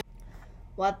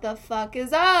What the fuck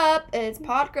is up? It's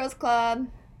Pod Girls Club.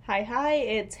 Hi,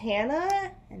 it's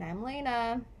Hannah. And I'm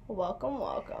Lena.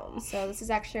 Welcome. So this is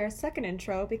actually our second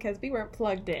intro because we weren't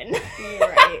plugged in.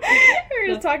 Right. We were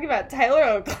just talking about Tyler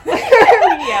Oakley.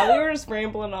 Yeah, we were just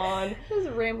rambling on. Just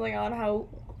rambling on how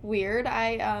weird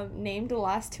I named the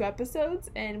last 2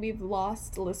 episodes and we've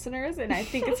lost listeners, and I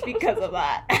think it's because of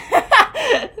that.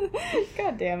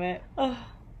 God damn it.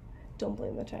 Don't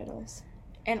blame the titles.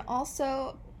 And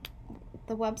also,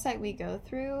 the website we go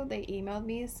through, they emailed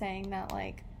me saying that,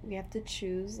 like, we have to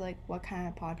choose, like, what kind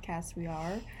of podcast we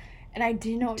are. And I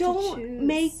didn't know what to choose. Don't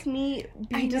make me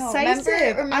be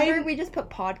decisive. Remember we just put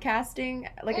podcasting,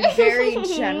 like, a very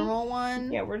general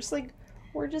one? Yeah, we're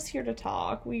just here to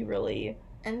talk. We really...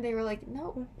 And they were like,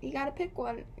 no, you gotta pick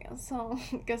one. So,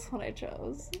 guess what I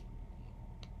chose?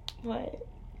 What?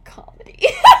 Comedy.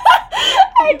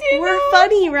 We're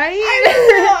funny, right?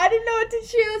 I didn't know what to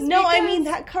choose. No, I mean,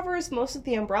 that covers most of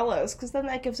the umbrellas, because then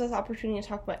that gives us opportunity to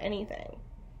talk about anything.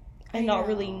 And not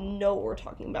really know what we're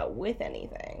talking about with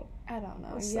anything. I don't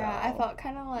know. So. Yeah, I felt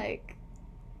kind of, like,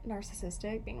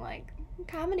 narcissistic, being like,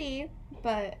 comedy.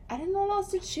 But I didn't know what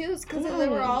else to choose, because they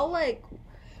were all, like...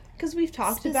 Because we've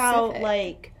talked about,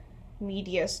 like,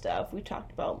 media stuff. We've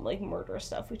talked about, like, murder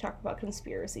stuff. We talked about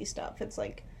conspiracy stuff. It's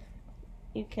like,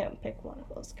 you can't pick one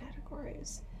of those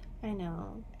categories. I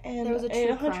know. And there was a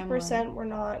true 100% we're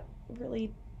not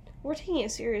really... We're taking it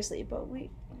seriously, but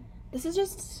This is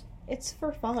just... It's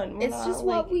for fun. It's just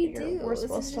what we do. We're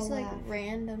supposed this is just, to like, laugh.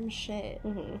 random shit.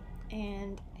 Mm-hmm.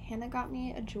 And Hannah got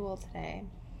me a jewel today.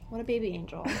 What a baby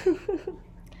angel.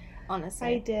 Honestly.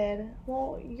 I did.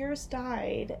 Well, yours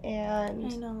died, and...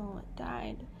 I know, it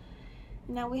died.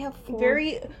 Now we have 4...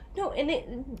 and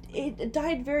it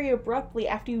died very abruptly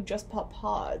after you just popped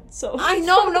pods, so... I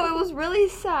know, it was really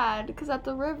sad, because at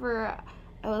the river,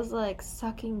 I was, like,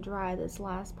 sucking dry this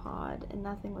last pod, and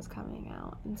nothing was coming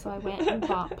out. And so I went and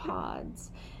bought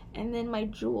pods. And then my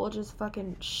jewel just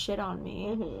fucking shit on me.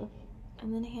 Mm-hmm.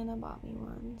 And then Hannah bought me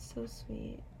one. So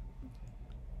sweet.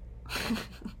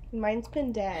 Mine's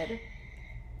been dead.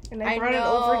 And I brought it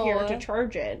over here to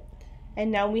charge it. And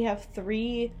now we have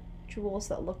 3 jewels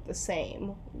that look the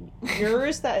same.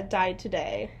 Yours that died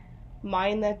today.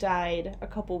 Mine that died a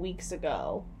couple weeks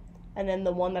ago. And then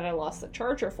the one that I lost the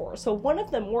charger for. So one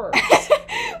of them works.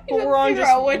 But we're on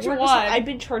just... which one. I've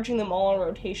been charging them all on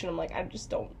rotation. I'm like, I just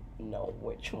don't know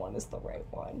which one is the right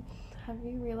one. Have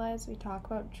you realized we talk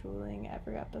about jeweling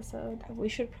every episode? We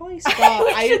should probably stop.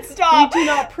 We should stop. We do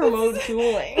not promote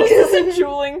jeweling. This is a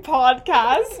jeweling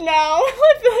podcast now.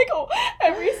 I feel like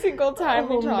every single time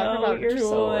we talk about you're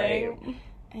jeweling. So right.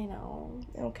 I know.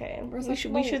 Okay. We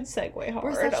should segue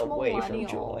hard away from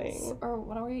jeweling. Or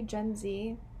what are we, Gen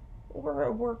Z?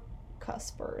 We're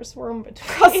cuspers. We're in between.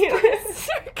 Cuspers.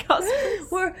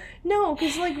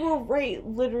 Because, like, we're right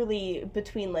literally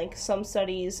between, like, some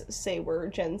studies say we're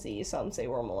Gen Z, some say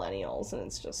we're millennials, and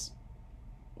it's just,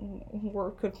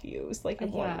 we're confused. Like,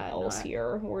 everyone else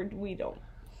here, we don't.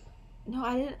 No,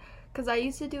 I didn't, because I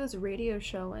used to do this radio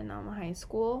show in high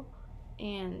school,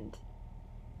 and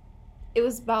it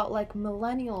was about, like,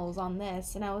 millennials on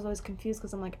this, and I was always confused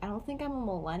because I'm like, I don't think I'm a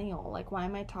millennial. Like, why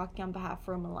am I talking on behalf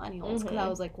for millennials? Because I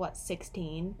was, like,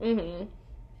 16? Mm-hmm.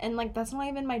 And, like, that's not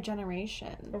even my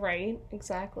generation. Right,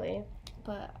 exactly.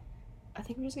 But I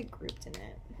think we just get grouped in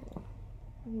it.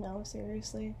 No,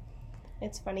 seriously.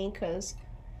 It's funny because,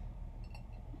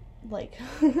 like,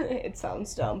 it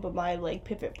sounds dumb, but my, like,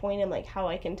 pivot point and, like, how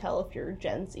I can tell if you're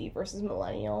Gen Z versus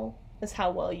millennial is how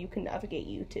well you can navigate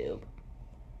YouTube.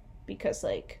 Because,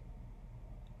 like,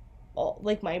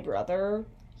 my brother,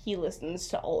 he listens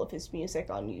to all of his music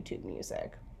on YouTube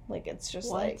Music. Like, it's just,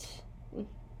 what? Like...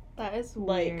 That is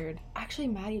weird. Actually,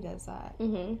 Maddie does that.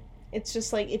 Mm-hmm. It's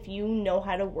just, like, if you know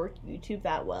how to work YouTube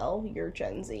that well, you're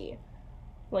Gen Z.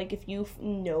 Like, if you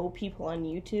know people on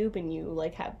YouTube and you,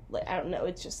 like, have... Like, I don't know,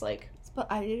 it's just, like... But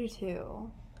I do,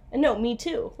 too. And no, me,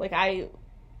 too. Like, I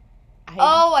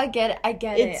get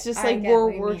it. It's just, like,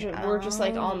 we're just,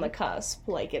 like, on the cusp.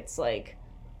 Like, it's, like...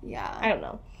 Yeah. I don't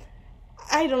know.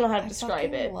 I don't know how to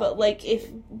describe it, but, like, if...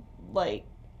 Like...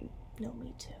 No,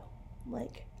 me, too.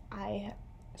 Like,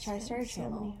 Should I start a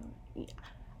channel?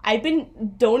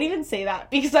 Don't even say that,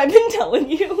 because I've been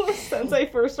telling you since I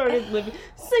first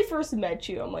met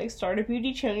you, I'm like, start a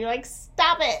beauty channel. You're like,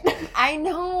 stop it. I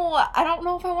know. I don't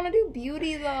know if I want to do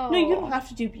beauty, though. No, you don't have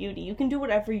to do beauty. You can do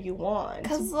whatever you want.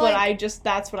 But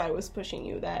that's what I was pushing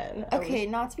you then. Okay,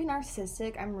 not to be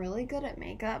narcissistic, I'm really good at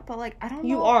makeup, but, like, I don't know.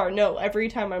 You are. No, every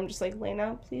time I'm just like,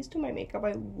 Lena, please do my makeup.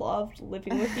 I loved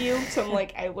living with you. So I'm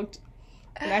like, I looked,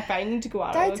 and if I need to go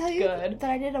out, I looked good. Did I tell you that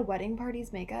I did a wedding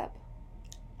party's makeup?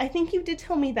 I think you did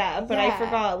tell me that, but I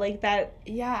forgot, like, that...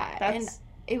 Yeah, that's and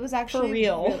it was actually... for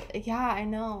real. Yeah, I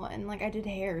know, and, like, I did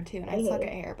hair, too, and I suck at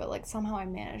hair, but, like, somehow I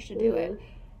managed to do it.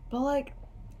 But, like,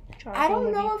 I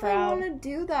don't know if I want to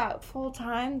do that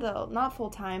full-time, though. Not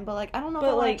full-time, but, like, I don't know if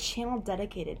I want a channel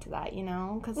dedicated to that, you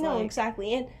know? Cause, no,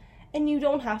 exactly, and you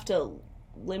don't have to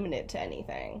limit it to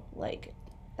anything. Like,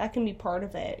 that can be part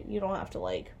of it. You don't have to,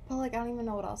 like... But, like, I don't even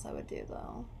know what else I would do,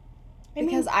 though.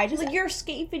 Because I just... Like, your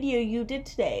skate video you did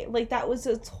today, like, that was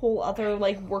its whole other,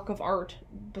 like, work of art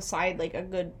beside, like, a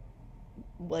good,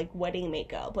 like, wedding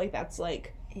makeup. Like, that's,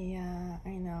 like... Yeah,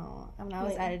 I know. When I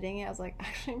was editing it, I was like,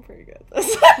 actually, I'm pretty good at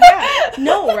this. Yeah.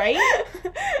 No, right?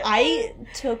 I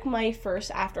took my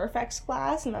first After Effects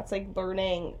class, and that's, like,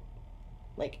 learning,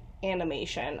 like,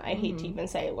 animation. I hate to even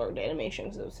say I learned animation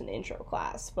because it was an intro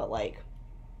class, but, like,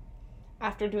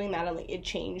 after doing that, like, it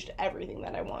changed everything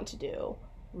that I want to do.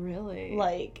 Really?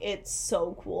 Like, it's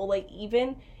so cool. Like,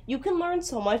 even, you can learn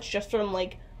so much just from,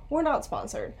 like, we're not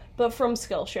sponsored, but from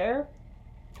Skillshare.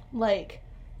 Like,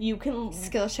 you can...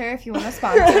 Skillshare, if you want to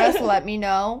sponsor us, let me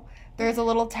know. There's a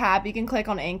little tab you can click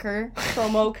on Anchor.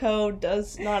 Promo code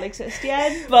does not exist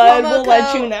yet, but we'll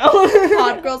let you know.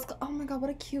 Hot Girls... Oh my god, what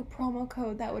a cute promo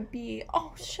code that would be.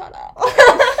 Oh, shut up.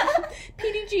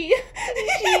 PDG.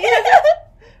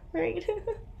 Right.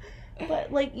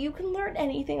 But, like, you can learn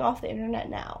anything off the internet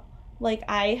now. Like,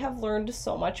 I have learned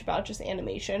so much about just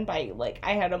animation by, like,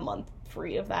 I had a month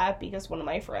free of that because one of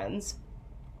my friends,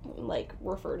 like,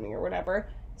 referred me or whatever.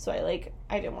 So I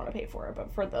didn't want to pay for it,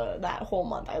 but for that whole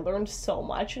month, I learned so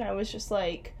much, and I was just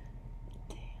like,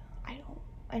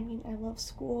 damn, I love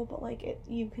school, but, like,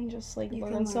 you can just, like,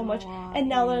 learn so much. And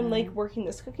now that I'm, like, working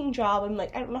this cooking job, I'm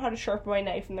like, I don't know how to sharpen my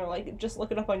knife, and they're like, just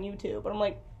look it up on YouTube. But I'm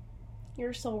like,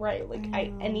 you're so right. Like,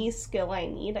 any skill I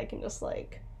need, I can just,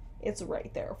 like, it's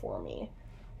right there for me.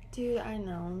 Dude, I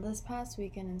know. This past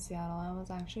weekend in Seattle, I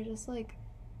was actually just, like,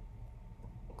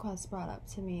 Quest brought up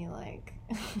to me, like,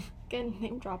 again,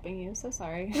 name dropping you, so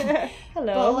sorry.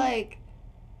 Hello. But, like,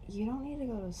 you don't need to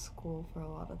go to school for a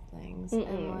lot of things. Mm-mm.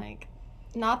 And, like,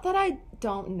 not that I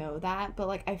don't know that, but,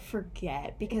 like, I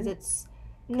forget because it's...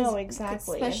 No,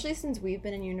 exactly. Especially since we've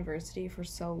been in university for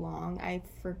so long, I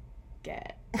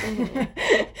forget.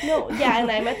 No, yeah,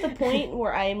 and I'm at the point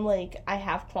where I'm like, I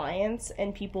have clients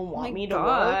and people want me to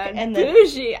work, and then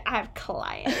bougie, I have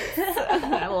clients.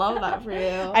 I love that for you.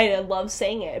 I love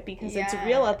saying it because it's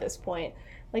real at this point.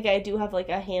 Like, I do have like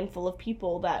a handful of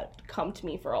people that come to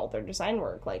me for all their design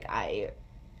work. Like, I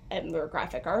am their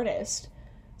graphic artist,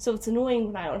 so it's annoying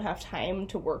when I don't have time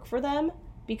to work for them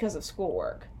because of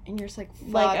schoolwork. And you're just like,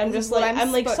 fuck, like, I'm just like,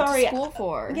 I'm like, sorry, school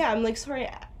for. Yeah, I'm like, sorry,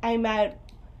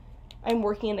 I'm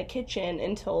working in a kitchen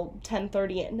until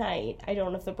 10:30 at night. I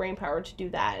don't have the brain power to do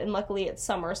that. And luckily it's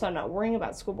summer, so I'm not worrying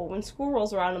about school. But when school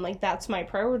rolls around, I'm like, that's my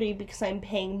priority because I'm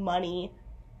paying money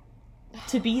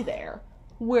to be there.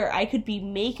 Where I could be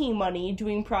making money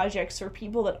doing projects for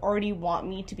people that already want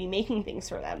me to be making things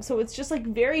for them. So it's just, like,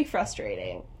 very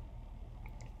frustrating.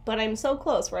 But I'm so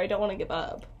close where I don't want to give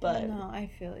up. But no, I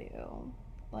feel you.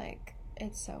 Like,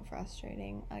 it's so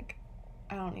frustrating. Like,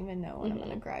 I don't even know when I'm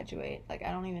going to graduate. Like,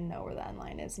 I don't even know where that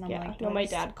line is. And I'm like, no, my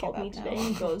dad called me today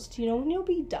and goes, do you know when you'll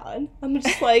be done? I'm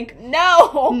just like, no!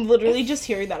 I'm literally just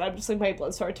hearing that. I'm just like, my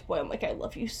blood started to boil. I'm like, I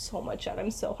love you so much, Dad.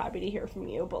 I'm so happy to hear from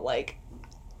you. But, like,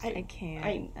 I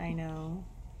can't. I know.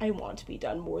 I want to be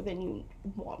done more than you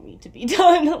want me to be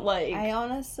done. Like, I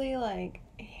honestly, like,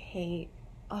 hate...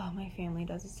 Oh, my family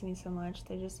does this to me so much.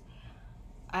 They just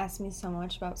ask me so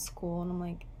much about school, and I'm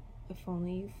like, if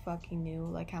only you fucking knew,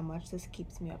 like, how much this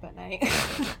keeps me up at night.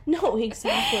 No,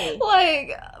 exactly.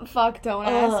 Like, fuck, don't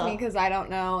ask me, because I don't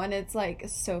know, and it's, like,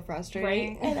 so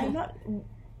frustrating. Right? And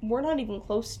we're not even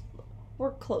close,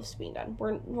 we're close to being done.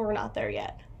 We're not there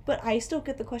yet. But I still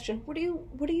get the question, what are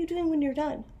you doing when you're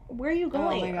done? Where are you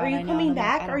going? Oh my God, are you coming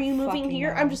back? Are you moving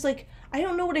here? I'm just like, I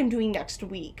don't know what I'm doing next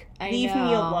week. Leave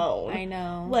me alone. I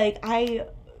know. Like, I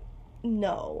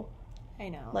know.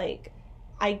 Like,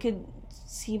 I could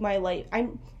see my life.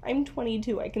 I'm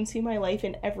 22. I can see my life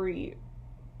in every,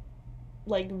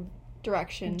 like,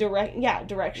 direction.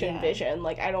 Vision.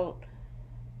 Like, I don't.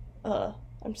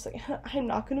 I'm just like, I'm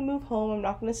not gonna move home. I'm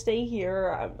not gonna stay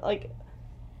here. I'm like,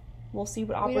 we'll see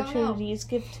what opportunities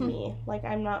give to me. Like,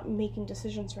 I'm not making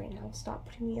decisions right now. Stop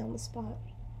putting me on the spot.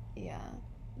 Yeah.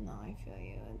 No, I feel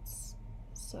you. It's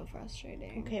so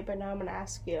frustrating. Okay, but now I'm gonna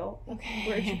ask you. Okay.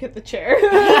 Where'd you get the chair?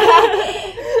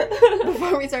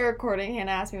 Before we started recording,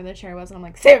 Hannah asked me where the chair was, and I'm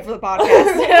like, save it for the podcast.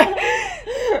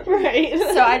 Right.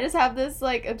 So I just have this,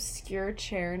 like, obscure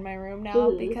chair in my room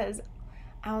now because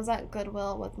I was at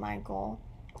Goodwill with Michael,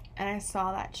 and I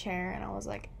saw that chair, and I was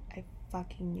like, I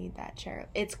fucking need that chair.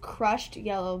 It's crushed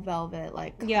yellow velvet.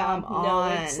 Like, come on. No,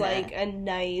 it's like a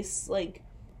nice, like,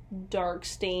 dark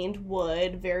stained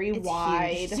wood, very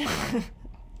wide.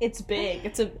 It's big.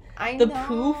 It's the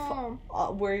poof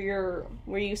where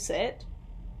you sit.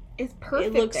 It's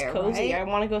perfect. It looks there, cozy. right? I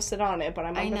want to go sit on it, but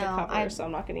I'm under the cover, so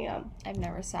I'm not getting up. I've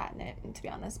never sat in it, to be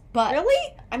honest. But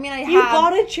really, I mean, You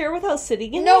bought a chair without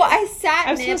sitting in it? No, I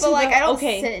sat in it, but like I don't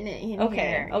sit in it.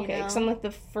 Okay. Because I'm like the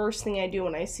first thing I do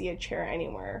when I see a chair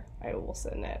anywhere, I will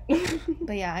sit in it.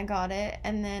 But yeah, I got it,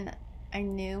 and then I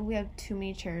knew we have too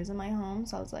many chairs in my home,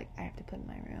 so I was like, I have to put it in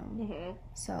my room. Mm-hmm.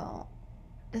 So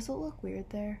does it look weird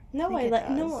there? No, I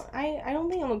don't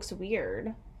think it looks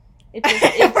weird.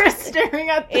 We're staring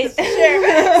at this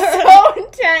chair so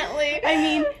intently. I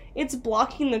mean, it's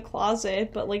blocking the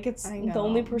closet, but like it's the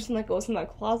only person that goes in that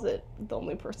closet. The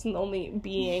only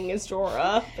being is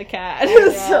Jorah, the cat.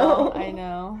 I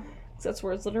know. So that's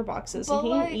where his litter box is, and he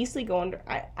can easily go under.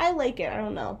 I like it. I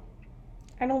don't know.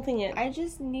 I don't think it. I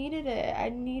just needed it. I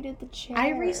needed the chair.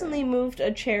 I recently moved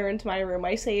a chair into my room.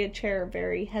 I say a chair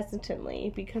very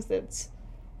hesitantly because it's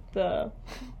the.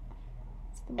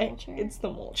 It's the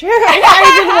mole chair.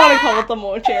 I didn't want to call it the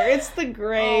mole chair. It's the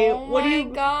gray. Oh my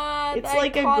god! It's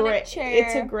like a gray chair.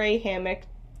 It's a gray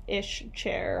hammock-ish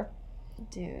chair.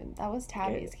 Dude, that was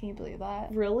Tabby's. Can you believe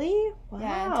that? Really? Wow.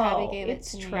 Yeah, and Tabby gave it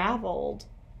to me. It's traveled.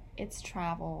 It's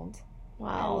traveled. Wow.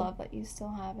 I love that you still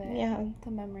have it. Yeah.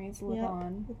 The memories live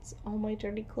on. It's all my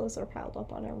dirty clothes are piled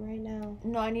up on it right now.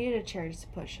 No, I needed a chair just to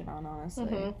push it on, honestly.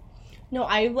 Mm-hmm. No,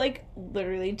 I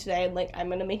literally today I'm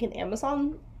gonna make an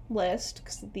Amazon list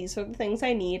because these are the things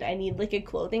I need. I need like a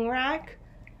clothing rack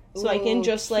so I can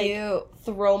just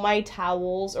throw my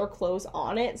towels or clothes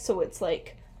on it, so it's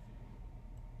like,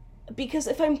 because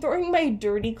if I'm throwing my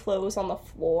dirty clothes on the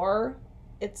floor,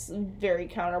 it's very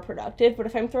counterproductive, but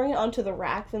if I'm throwing it onto the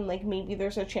rack, then like maybe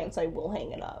there's a chance I will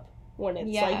hang it up when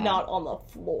it's like not on the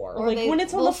floor, or like when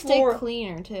it's on the floor, stay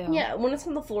cleaner too. Yeah, when it's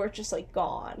on the floor, it's just like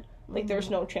gone. Like there's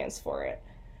no chance for it.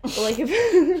 But like if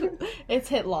it's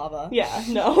hit lava. Yeah,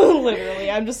 no, literally.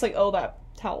 I'm just like, oh, that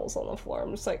towel's on the floor. I'm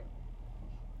just like,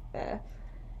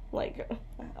 like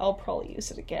I'll probably use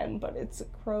it again, but it's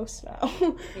gross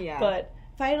now. Yeah. But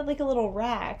if I had like a little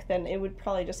rack, then it would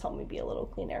probably just help me be a little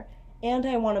cleaner. And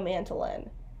I want a mandolin,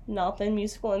 not the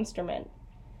musical instrument,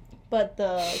 but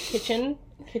the kitchen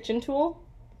tool,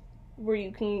 where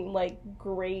you can like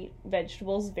grate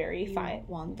vegetables very fine.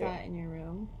 Want that in your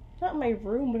room? Not in my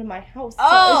room, but in my house.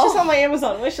 Oh! It's just on my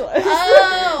Amazon wish list.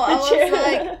 Oh! I was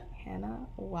like, Hannah,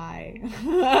 why?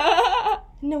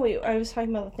 No, wait, I was talking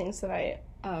about the things that I...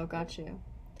 Oh, got you.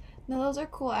 No, those are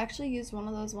cool. I actually used one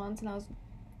of those once, and I was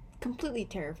completely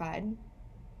terrified.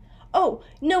 Oh,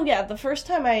 no, yeah, the first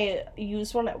time I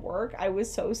used one at work, I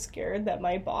was so scared that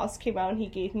my boss came out and he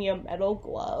gave me a metal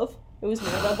glove. It was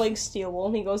made of, like, steel wool,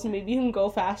 and he goes, maybe you can go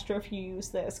faster if you use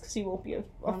this, because you won't be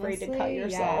afraid to cut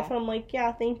yourself. Yeah. And I'm like,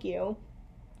 yeah, thank you.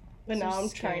 But now I'm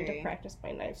trying to practice my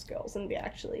knife skills and be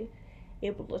actually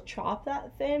able to chop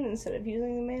that thin instead of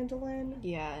using the mandolin.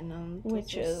 Yeah, no,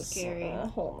 which is scary. A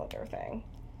whole other thing.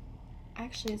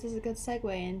 Actually, this is a good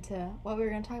segue into what we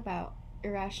were going to talk about.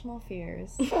 Irrational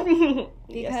fears.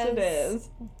 Yes, it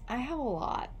is. I have a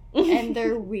lot. And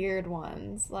they're weird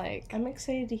ones. Like, I'm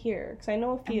excited to hear, because I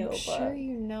know a few. I'm sure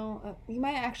you know. You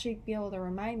might actually be able to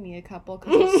remind me a couple,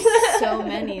 because there's so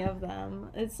many of them.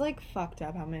 It's like fucked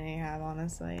up how many I have,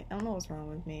 honestly. I don't know what's wrong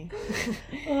with me.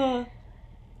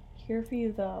 Here for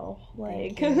you though.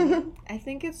 Like, I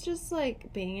think it's just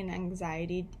like being an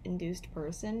anxiety-induced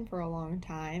person for a long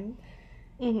time.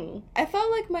 Mm-hmm. I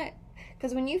felt like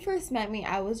because when you first met me,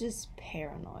 I was just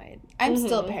paranoid. I'm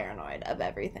still paranoid of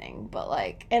everything, but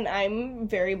like... And I'm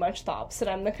very much the opposite.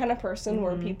 I'm the kind of person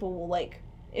where people will, like,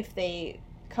 if they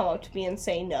come up to me and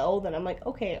say no, then I'm like,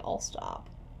 okay, I'll stop.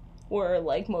 Where,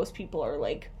 like, most people are,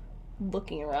 like,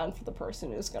 looking around for the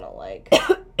person who's gonna, like...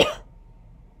 tell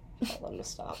them to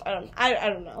stop. I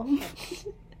don't know.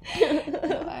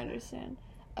 No, I understand.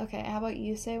 Okay, how about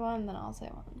you say one, then I'll say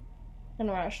one. An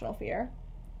irrational fear?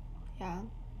 Yeah.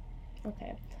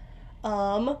 Okay.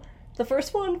 The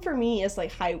first one for me is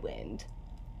like high wind.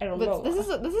 I don't know. This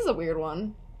is a weird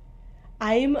one.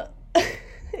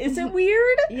 Is it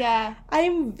weird? Yeah.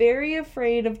 I'm very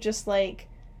afraid of just like,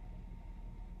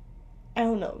 I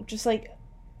don't know, just like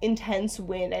intense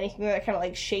wind, anything that kind of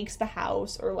like shakes the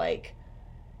house, or like,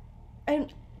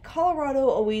 and Colorado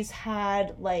always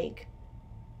had like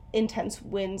intense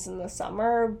winds in the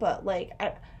summer, but like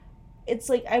it's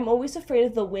like I'm always afraid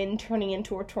of the wind turning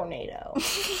into a tornado,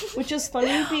 which is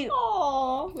funny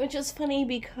Which is funny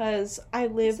because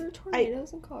Is there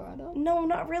tornadoes in Colorado? No,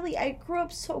 not really. I grew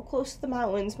up so close to the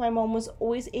mountains. My mom was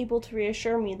always able to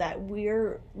reassure me that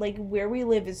where we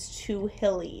live is too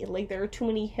hilly. Like, there are too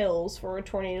many hills for a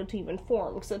tornado to even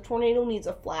form. Because a tornado needs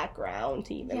a flat ground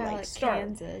to even, like start.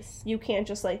 Kansas. You can't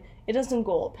just, like, it doesn't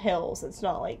go up hills. It's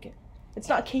not, like, it's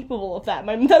not capable of that.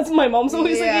 That's my mom's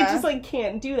always like, it just, like,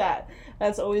 can't do that.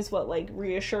 That's always what, like,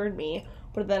 reassured me.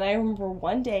 But then I remember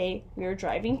one day, we were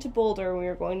driving to Boulder, and we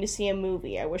were going to see a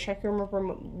movie. I wish I could remember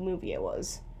what movie it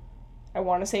was. I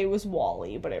want to say it was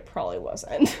WALL-E, but it probably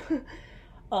wasn't.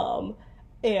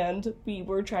 And we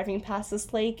were driving past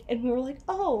this lake, and we were like,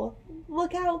 oh,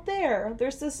 look out there.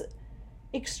 There's this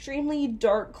extremely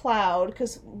dark cloud,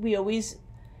 because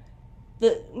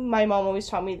my mom always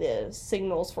taught me the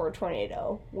signals for a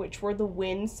tornado, which were the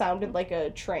wind sounded like a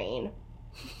train.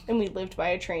 And we lived by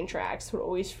a train track, so it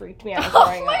always freaked me out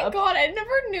growing up. Oh my god, I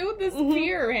never knew this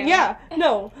fear, Hannah. Yeah,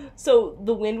 no. So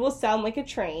the wind will sound like a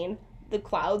train, the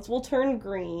clouds will turn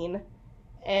green,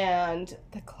 and...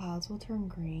 The clouds will turn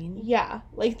green? Yeah,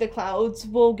 like the clouds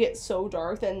will get so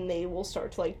dark, then they will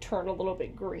start to, like, turn a little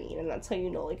bit green, and that's how you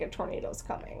know, like, a tornado's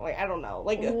coming. Like, I don't know.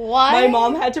 Like, what? My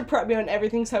mom had to prep me on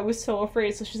everything, so I was so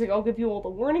afraid, so she's like, I'll give you all the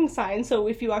warning signs, so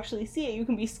if you actually see it, you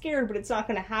can be scared, but it's not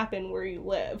gonna happen where you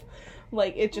live.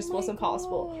 Like, it just wasn't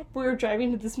possible. We were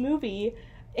driving to this movie,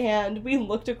 and we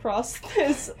looked across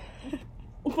this,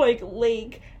 like,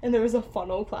 lake, and there was a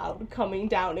funnel cloud coming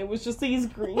down. It was just these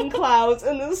green clouds,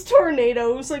 and this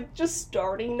tornado was, like, just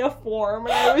starting to form,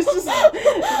 and I was just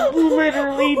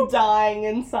literally dying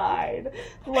inside.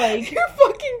 Like... You're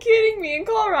fucking kidding me, in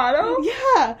Colorado?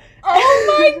 Yeah! Oh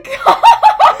my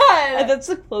god! And that's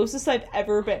the closest I've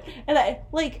ever been. And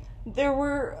there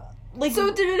were... Like,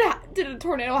 so did a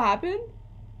tornado happen?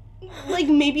 Like,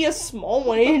 maybe a small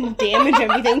one. It didn't damage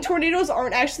everything. Tornadoes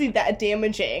aren't actually that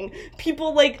damaging.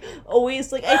 People, like,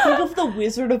 always, like, I think of the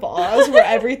Wizard of Oz, where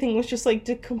everything was just, like,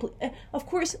 of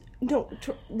course, no,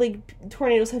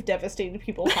 tornadoes have devastated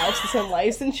people's houses and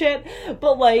lives and shit,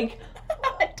 but, like...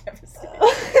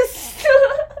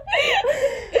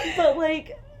 But,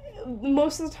 like,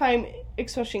 most of the time,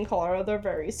 especially in Colorado, they're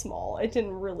very small. It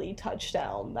didn't really touch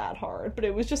down that hard, but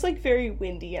it was just, like, very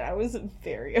windy, and I was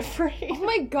very afraid. Oh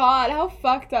my god, how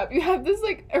fucked up. You have this,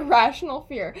 like, irrational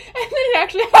fear, and then it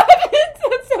actually happens.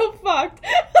 That's so fucked.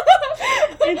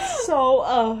 It's so,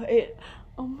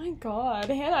 Oh my god,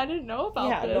 Hannah, I didn't know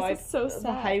about this. It's so sad.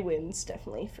 The high winds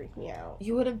definitely freak me out.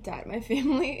 You would have died. My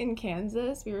family in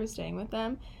Kansas, we were staying with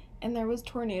them, and there was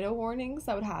tornado warnings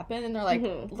that would happen, and they're like,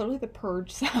 literally the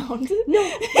purge sound.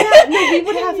 No, we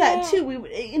would have that too.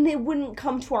 And it wouldn't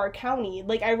come to our county.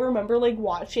 Like, I remember, like,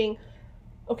 watching...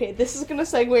 Okay, this is gonna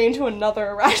segue into another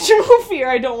irrational fear.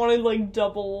 I don't want to, like,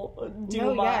 double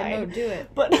do mine. No, do it.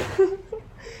 But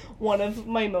one of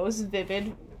my most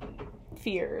vivid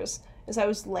fears is I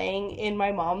was laying in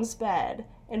my mom's bed,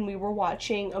 and we were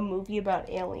watching a movie about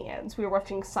aliens. We were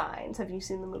watching Signs. Have you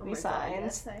seen the movie Signs? God,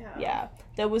 yes, I have. Yeah.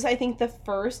 That was, I think, the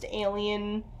first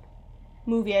alien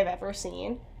movie I've ever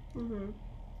seen. Mm-hmm.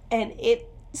 And it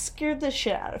scared the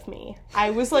shit out of me.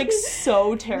 I was, like,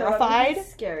 so terrified. No,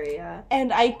 scary, yeah.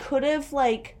 And I could have,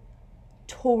 like,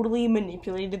 totally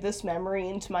manipulated this memory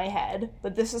into my head,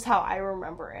 but this is how I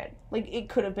remember it. Like, it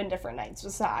could have been different nights,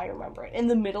 this is how I remember it. In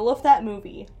the middle of that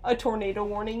movie, a tornado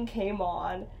warning came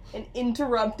on and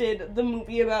interrupted the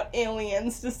movie about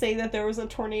aliens to say that there was a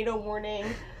tornado warning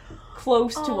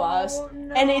close to us.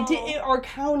 No. And our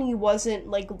county wasn't,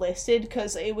 like, listed,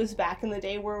 because it was back in the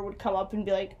day where it would come up and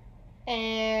be like,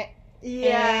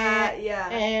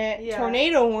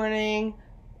 tornado warning,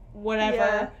 whatever.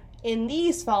 Yeah. In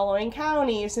these following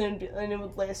counties, and it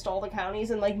would list all the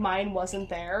counties, and, like, mine wasn't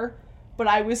there, but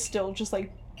I was still just,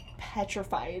 like,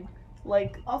 petrified,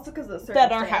 like, also because of the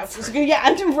that our house was good. Yeah,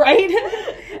 right.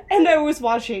 And I was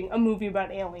watching a movie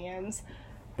about aliens,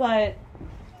 but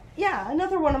yeah,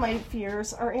 another one of my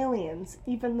fears are aliens,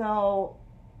 even though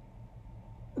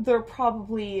they're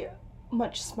probably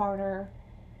much smarter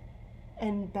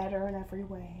and better in every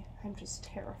way. I'm just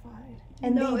terrified.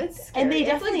 And it's scary. And they it's,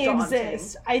 definitely like, daunting.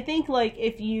 exist. I think, like,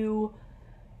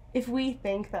 if we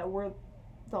think that we're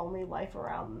the only life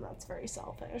around, then that's very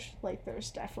selfish. Like, there's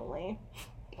definitely...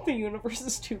 The universe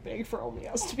is too big for only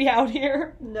us to be out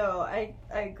here. No, I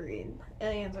agree.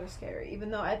 Aliens are scary.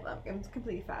 Even though I'm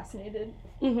completely fascinated.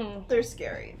 Mm-hmm. They're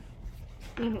scary.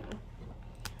 Mm-hmm.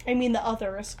 I mean, the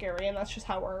other is scary, and that's just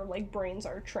how our, like, brains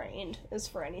are trained, is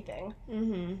for anything.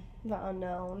 Mm-hmm. The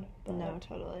unknown. But, no,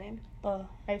 totally.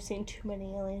 I've seen too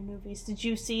many alien movies. Did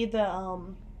you see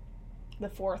the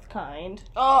Fourth Kind?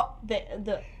 Oh! The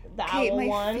okay, owl my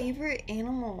one? favorite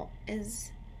animal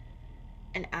is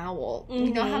an owl. Mm-hmm.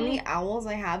 You know how many owls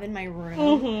I have in my room?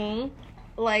 Mm-hmm.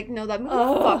 Like, no, that movie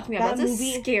fucked me up. That's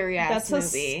movie, a scary ass movie.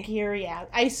 That's a scary ass.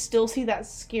 I still see that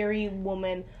scary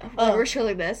woman. Like, we're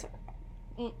showing this.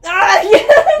 Yes!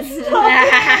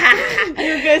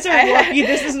 You guys are lucky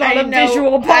this is not a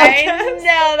visual podcast. I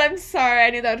know, I'm sorry. I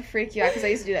knew that would freak you out because I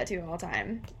used to do that too all the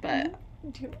time. But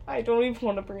I don't even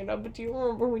want to bring it up, but do you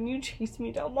remember when you chased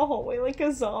me down the hallway like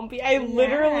a zombie? I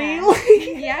literally,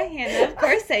 Yeah, Hannah, of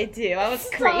course I do. I was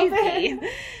crazy.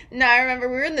 No, I remember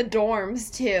we were in the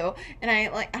dorms too, and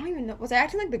I don't even know, was I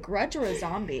acting like the Grudge or a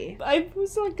zombie? I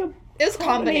was like it was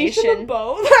combination of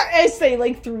both. I say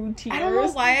like through tears. I don't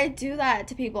know why I do that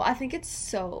to people. I think it's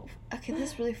so, okay,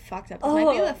 this is really fucked up. This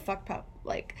might be the fucked up,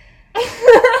 like,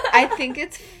 I think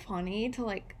it's funny to,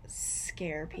 like,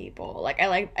 scare people. Like,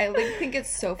 I think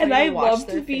it's so funny and to watch love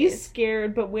their to be face.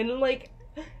 scared, but when, like,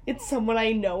 it's someone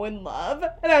I know and love,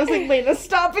 and I was like, Lena,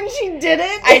 stop, and she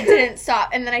didn't. I didn't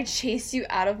stop, and then I chased you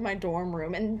out of my dorm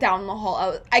room and down the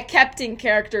hall. I kept in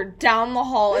character down the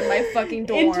hall in my fucking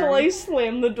dorm. Until I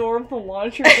slammed the door of the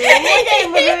laundry room. Like, I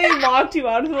literally locked you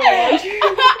out of the laundry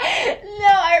room. No,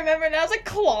 I remember, and I was, like,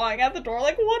 clawing at the door,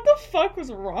 like, what the fuck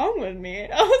was wrong with me?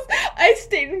 I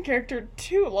stayed in character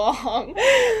too long.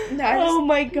 No, Oh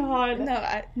my god.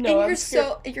 No, you're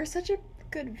such a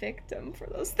good victim for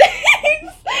those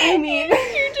things. I mean,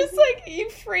 you're just like, you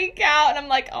freak out, and I'm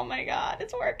like, oh my god,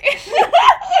 it's working.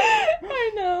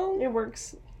 I know. It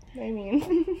works. I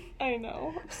mean, I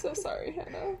know. I'm so sorry,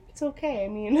 Hannah. It's okay. I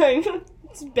mean,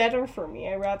 it's better for me.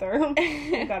 I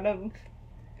gotta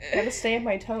stay on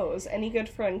my toes. Any good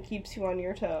friend keeps you on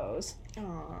your toes.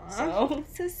 Aww.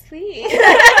 So sweet.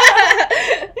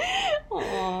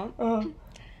 Aww.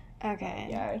 Okay.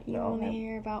 Yeah, you want to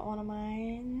hear about one of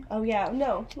mine? Oh, yeah.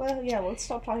 No. Well, yeah, let's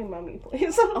stop talking about me,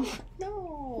 please.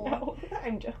 No,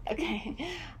 I'm joking. Okay.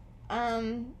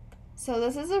 So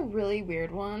this is a really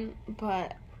weird one,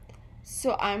 but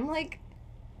so I'm like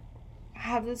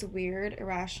have this weird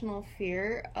irrational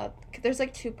fear of, there's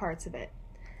like two parts of it.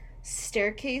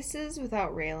 Staircases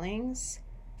without railings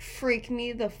freak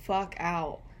me the fuck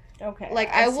out. Okay. Like,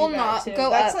 I will not go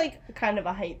up. That's, like, kind of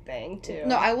a height thing, too.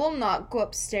 No, I will not go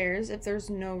upstairs if there's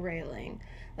no railing.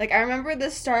 Like, I remember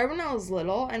this started when I was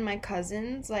little, and my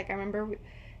cousins, like, I remember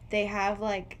they have,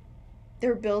 like,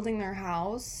 they're building their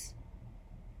house,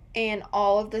 and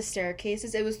all of the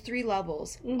staircases, it was 3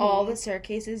 levels. Mm-hmm. All the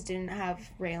staircases didn't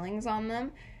have railings on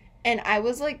them. And I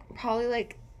was, like, probably,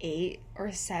 like, 8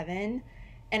 or 7,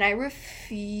 and I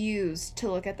refused to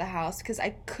look at the house because I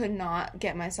could not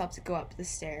get myself to go up the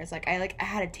stairs. Like, I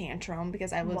had a tantrum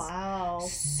because I was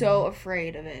so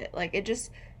afraid of it. Like, it just,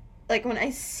 like, when I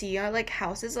see, like,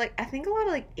 houses, like, I think a lot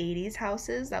of, like, 80s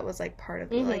houses, that was, like, part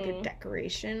of, like, a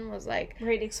decoration was, like...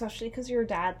 Right, especially because your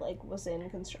dad, like, was in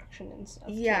construction and stuff.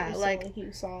 Yeah, too, like, so,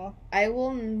 you saw. I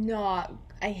will not...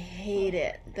 I hate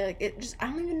it. Like, it just... I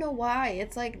don't even know why.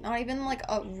 It's, like, not even, like,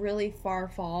 a really far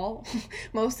fall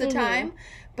most of the time.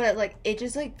 But, like, it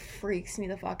just, like, freaks me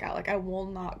the fuck out. Like, I will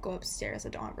not go upstairs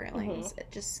that don't have railings.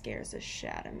 It just scares the shit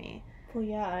out of me. Well,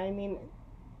 yeah, I mean...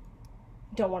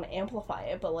 don't want to amplify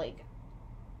it, but, like,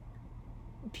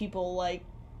 people, like,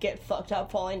 get fucked up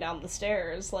falling down the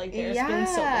stairs. Like, there's been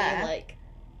so many, like,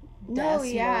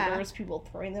 deaths, murders, people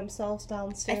throwing themselves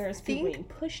downstairs, people being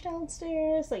pushed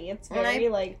downstairs. Like, it's very,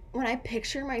 when I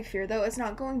picture my fear, though, it's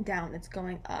not going down, it's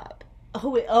going up.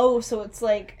 So it's,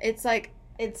 like...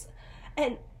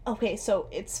 And, okay, so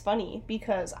it's funny,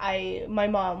 because my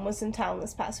mom was in town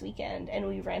this past weekend, and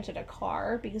we rented a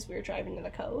car, because we were driving to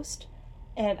the coast.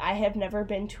 And I have never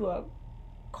been to a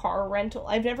car rental.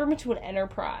 I've never been to an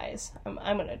Enterprise. I'm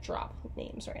going to drop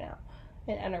names right now.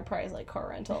 An Enterprise, like, car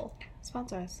rental.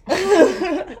 Sponsor us.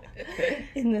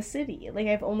 In the city. Like,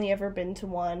 I've only ever been to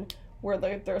one where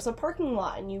there's a parking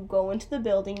lot, and you go into the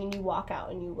building, and you walk out,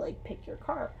 and you, like, pick your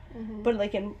car. Mm-hmm. But,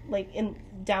 like, in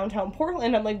downtown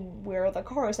Portland, I'm like, where are the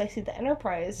cars? I see the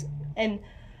Enterprise. And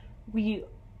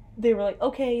they were like,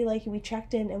 okay, like, we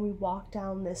checked in and we walked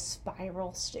down this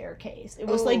spiral staircase. It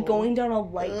was like going down a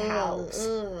lighthouse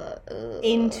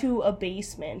into a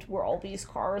basement where all these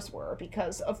cars were,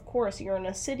 because of course you're in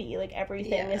a city, like,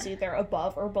 everything is either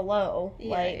above or below.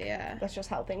 That's just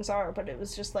how things are. But it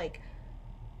was just like,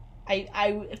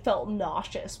 I felt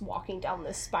nauseous walking down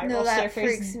this spiral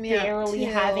staircase, barely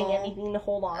having anything to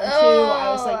hold on to.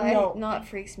 I was like, no. It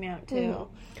freaks me out too. Mm.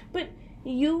 But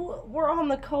you were on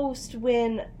the coast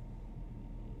when...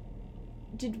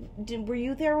 Were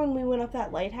you there when we went up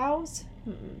that lighthouse?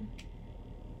 Mm-mm.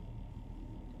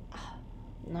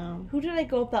 No. Who did I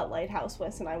go up that lighthouse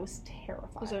with, and I was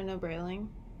terrified? Was there no railing?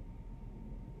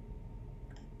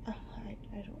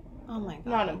 I don't remember. Oh my god.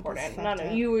 Not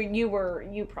important.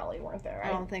 You probably weren't there. I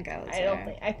don't think I was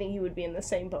I think you would be in the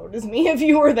same boat as me if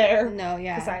you were there. No,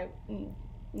 yeah. Because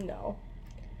no.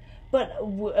 But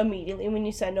immediately when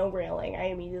you said no railing, I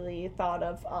immediately thought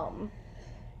of,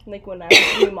 like, when I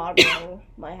was remodeling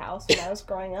my house when I was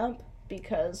growing up,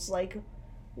 because, like,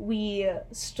 we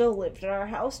still lived in our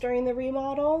house during the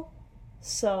remodel,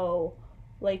 so,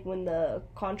 like, when the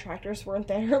contractors weren't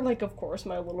there, like, of course,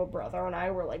 my little brother and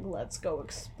I were like, let's go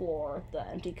explore the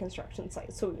empty construction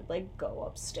site, so we would, like, go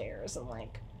upstairs and,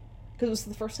 like, because it was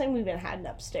the first time we even had an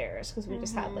upstairs, because we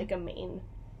just had, like, a main,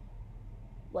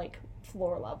 like,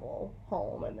 floor level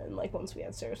home, and then, like, once we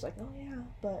had stairs, like, oh yeah,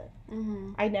 but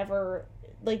I never,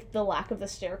 like, the lack of the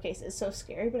staircase is so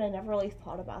scary, but I never really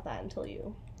thought about that until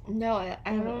you. No, I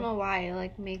don't know why. It,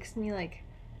 like, makes me, like,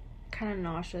 kind of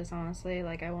nauseous, honestly.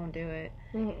 Like, I won't do it.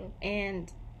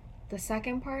 And the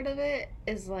second part of it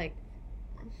is, like,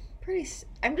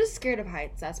 I'm just scared of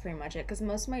heights. That's pretty much it, because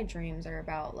most of my dreams are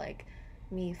about, like,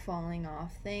 me falling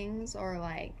off things or,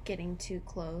 like, getting too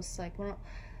close. Like,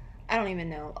 I don't even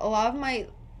know. A lot of my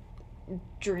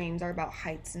dreams are about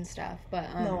heights and stuff,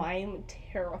 but no, I am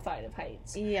terrified of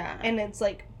heights. Yeah. And it's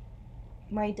like,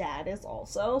 my dad is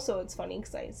also, so it's funny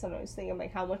because I sometimes think, I'm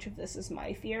like, how much of this is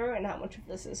my fear and how much of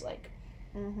this is, like,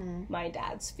 my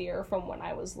dad's fear from when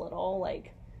I was little,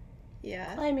 like,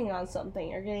 climbing on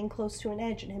something or getting close to an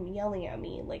edge and him yelling at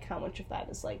me, like, how much of that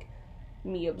is, like,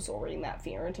 me absorbing that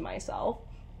fear into myself.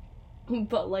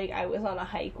 But, like, I was on a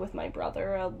hike with my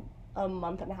brother a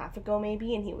month and a half ago,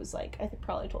 maybe, and he was, like, I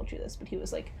probably told you this, but he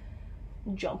was, like,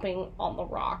 jumping on the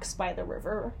rocks by the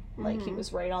river. Like, he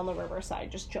was right on the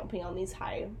riverside, just jumping on these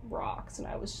high rocks, and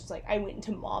I was just, like, I went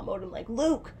into mom mode and, like,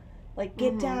 Luke, like,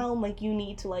 get down, like, you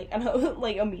need to, like, and I was,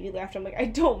 like, immediately after, I'm like, I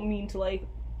don't mean to, like,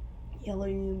 yell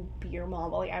at you, be your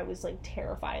mom, but, like, I was, like,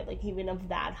 terrified, like, even of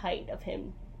that height of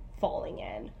him falling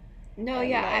in. No, and,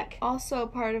 yeah, like, also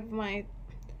part of my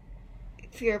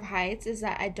fear of heights is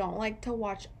that I don't like to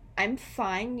watch. I'm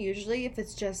fine usually if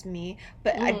it's just me,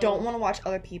 but I don't want to watch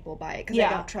other people by it because I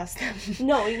don't trust them.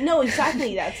 No,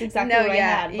 exactly. That's exactly what I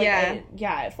had. Like,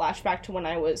 it flashed back to when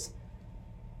I was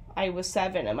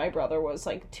 7 and my brother was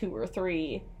like 2 or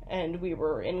 3, and we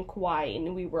were in Kauai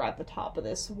and we were at the top of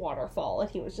this waterfall,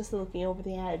 and he was just looking over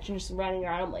the edge and just running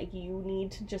around. I'm like, you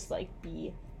need to just like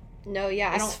be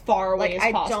as far away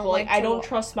as possible. I don't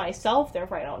trust myself,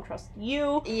 therefore I don't trust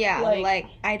you. Yeah, like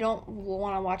I don't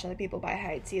want to watch other people by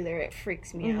heights either. It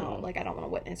freaks me out. Like, I don't want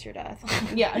to witness your death.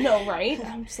 Yeah, no, right?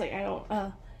 I'm just like, I don't,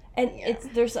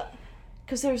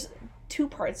 because there's 2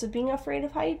 parts of being afraid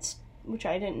of heights, which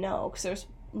I didn't know, because there's,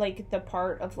 like, the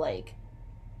part of, like,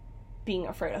 being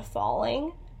afraid of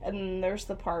falling, and then there's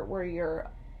the part where you're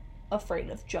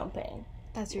afraid of jumping.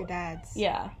 That's your dad's.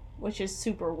 Yeah. Which is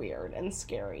super weird and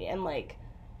scary, and, like,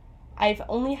 I've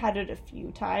only had it a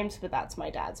few times, but that's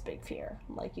my dad's big fear,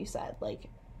 like you said, like,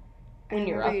 when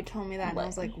you're up, you told me that, and I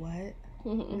was like, what?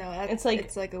 No, it's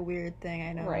like a weird thing,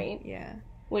 I know. Right? Yeah.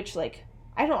 Which, like,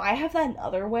 I don't know, I have that in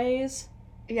other ways.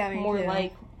 Yeah, I mean, more, too.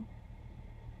 like,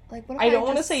 what if I don't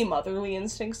want to say motherly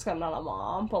instincts, because I'm not a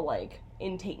mom, but, like,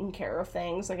 in taking care of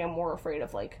things, like, I'm more afraid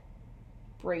of, like,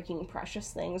 breaking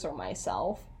precious things or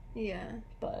myself. Yeah.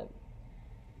 But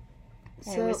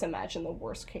I always imagine the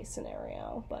worst case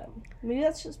scenario, but maybe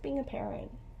that's just being a parent.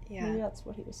 Yeah. Maybe that's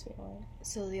what he was feeling.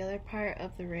 So the other part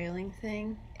of the railing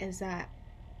thing is that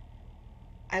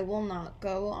I will not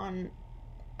go on,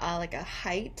 like, a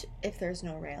height if there's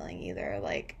no railing either.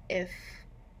 Like, if,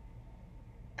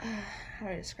 how do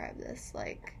I describe this?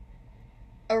 Like,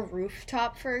 a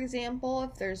rooftop, for example,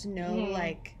 if there's no,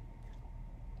 like,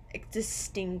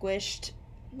 distinguished,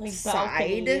 like,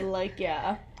 side, balcony, like,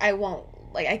 yeah. I won't.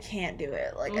 Like, I can't do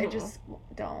it. Like, I just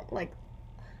don't. Like,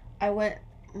 I went,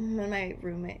 when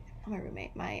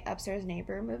my upstairs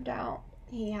neighbor moved out,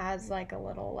 he has, like, a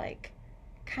little, like,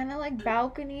 kind of, like,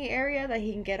 balcony area that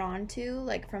he can get onto,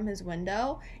 like, from his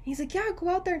window. And he's like, yeah, go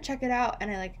out there and check it out.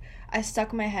 And I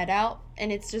stuck my head out,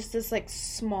 and it's just this, like,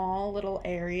 small little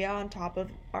area on top of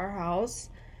our house.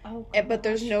 Oh, but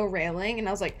there's no railing, and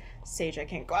I was like, Sage, I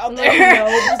can't go out there.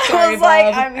 No, sorry,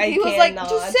 Bob. He was like,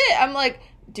 just sit. I'm like,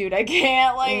 dude, I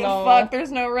can't, like, fuck,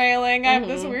 there's no railing, I have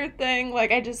this weird thing,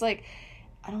 like, I just, like,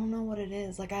 I don't know what it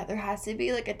is, like, there has to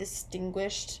be, like, a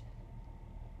distinguished,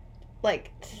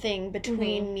 like, thing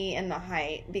between me and the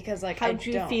height, because, like, how'd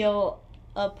you feel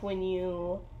up when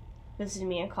you visited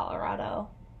me in Colorado?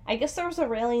 I guess there was a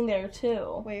railing there,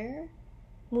 too. Where?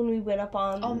 When we went up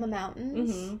on the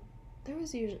mountains? There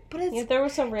was usually, but it's, there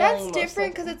was some railing. That's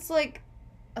different, because it's, like,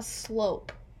 a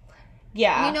slope.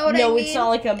 Yeah. You know what I mean? No, it's not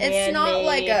like a man-made, it's not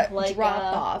like a like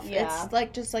drop-off. Yeah. It's,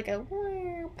 like, just like a...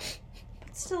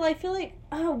 Still, I feel like,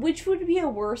 which would be a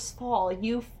worse fall?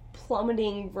 You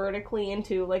plummeting vertically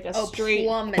into, like, a straight...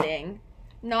 plummeting.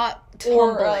 Not tumbling.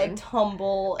 Or a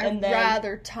tumble, I'd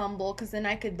rather tumble, because then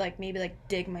I could, like, maybe, like,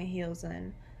 dig my heels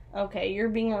in. Okay, you're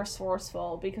being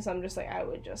resourceful, because I'm just, like, I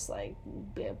would just, like,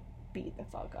 beat the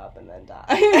fuck up and then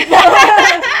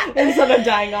die. Instead of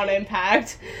dying on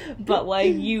impact. But,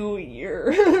 like, you're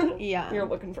you're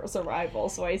looking for survival,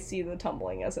 so I see the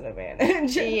tumbling as an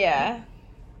advantage. Yeah.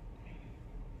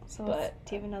 So,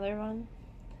 do you have another one?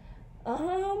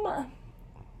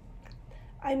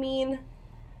 I mean,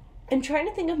 I'm trying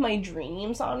to think of my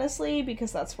dreams, honestly,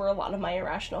 because that's where a lot of my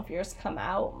irrational fears come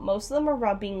out. Most of them are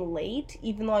about being late,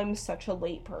 even though I'm such a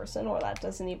late person, or that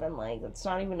doesn't even, like, that's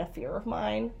not even a fear of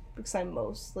mine, because I'm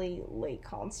mostly late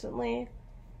constantly.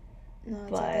 No,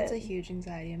 that's a huge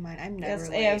anxiety of mine. I'm never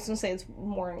late. Yeah, I was going to say it's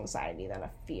more anxiety than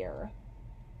a fear.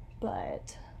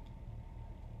 But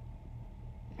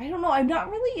I don't know, I'm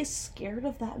not really scared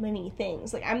of that many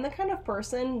things. Like, I'm the kind of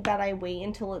person that I wait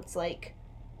until it's, like,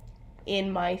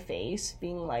 in my face,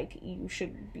 being like, you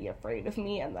should be afraid of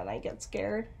me, and then I get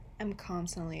scared. I'm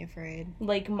constantly afraid.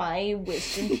 Like, my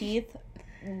wisdom teeth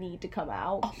need to come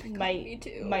out. Oh my God, me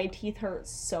too. My teeth hurt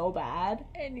so bad.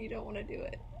 And you don't want to do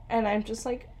it. And I'm just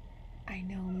like... I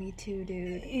know, me too,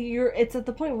 dude. It's at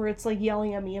the point where it's, like,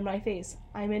 yelling at me in my face.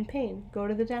 I'm in pain. Go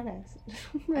to the dentist.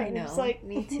 I know. It's like...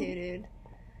 Me too, dude.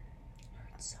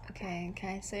 Okay,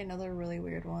 can I say another really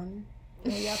weird one?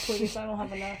 Yeah, please. I don't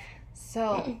have enough.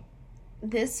 So,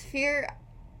 this fear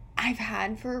I've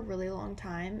had for a really long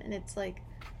time, and it's, like,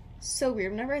 so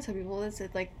weird. Whenever I tell people this,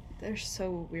 it's, like, they're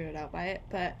so weirded out by it,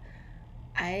 but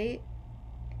I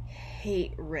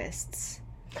hate wrists.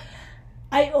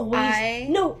 My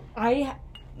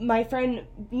friend,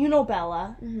 you know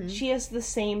Bella, mm-hmm. she has the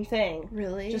same thing.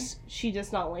 Really? She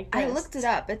does not like wrists. I looked it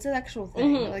up. It's an actual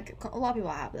thing. Mm-hmm. Like, a lot of people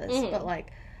have this, mm-hmm. but,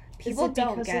 like, people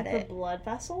don't get it. Is it because of the blood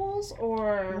vessels,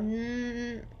 or...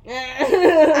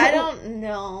 I don't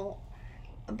know.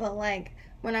 But, like,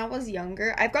 when I was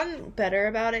younger, I've gotten better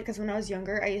about it, because when I was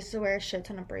younger, I used to wear a shit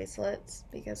ton of bracelets,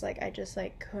 because, like, I just,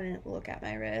 like, couldn't look at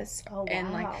my wrist. Oh, wow.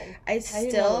 And, like, I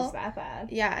didn't know it was that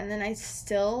bad. Yeah, and then I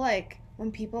still, like,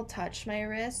 when people touch my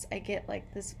wrist, I get,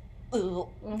 like, this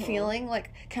mm-hmm. feeling,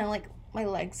 like, kind of like my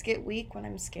legs get weak when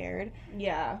I'm scared.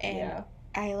 Yeah, and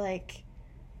I, like,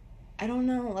 I don't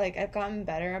know, like, I've gotten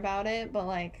better about it, but,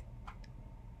 like,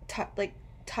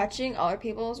 touching other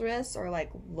people's wrists or,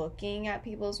 like, looking at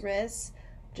people's wrists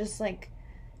just, like,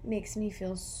 makes me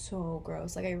feel so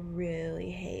gross. Like, I really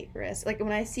hate wrists. Like,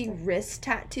 when I see wrist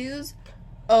tattoos,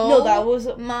 no, that was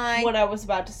my what I was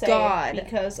about to say. God.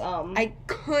 Because, I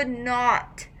could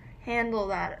not handle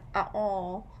that at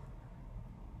all.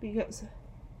 Because,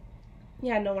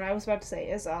 yeah, no, what I was about to say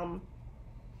is, when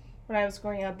I was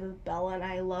growing up with Bella and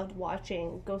I loved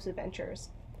watching Ghost Adventures,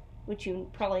 which you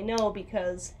probably know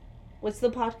because, what's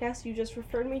the podcast you just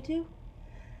referred me to?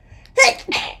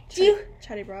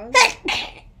 Chatty Bros?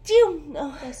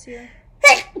 Bless you.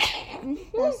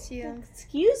 Bless you.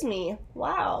 Excuse me.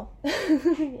 Wow.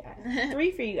 Yeah,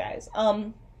 3 for you guys.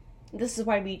 This is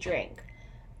why we drink.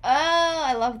 Oh,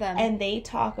 I love them. And they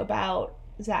talk about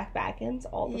Zach Baggins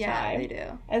all the time. Yeah, they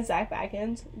do. And Zach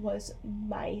Baggins was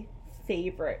my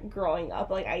favorite growing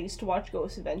up. Like, I used to watch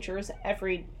Ghost Adventures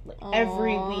every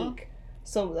week.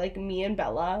 So, like, me and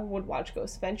Bella would watch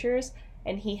Ghost Adventures,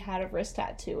 and he had a wrist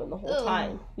tattoo, and the whole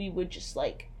time we would just,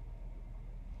 like,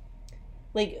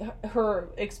 her,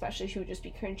 especially, she would just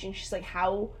be cringing. She's like,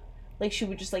 how, like, she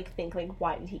would just, like, think, like,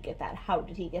 why did he get that? How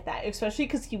did he get that? Especially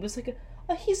because he was, like,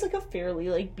 he's, like, a fairly,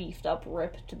 like, beefed up,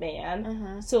 ripped man.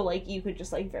 Uh-huh. So, like, you could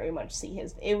just, like, very much see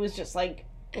it was just, like...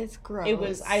 It's gross. It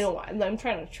was, I'm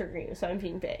trying to trigger you, so I'm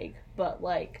being vague. But,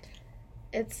 like...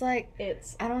 It's, like...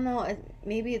 I don't know,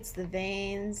 maybe it's the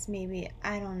veins, maybe,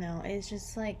 I don't know. It's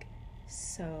just, like,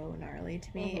 so gnarly to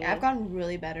me. Mm-hmm. I've gotten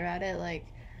really better at it, like...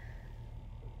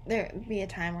 There'd be a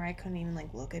time where I couldn't even,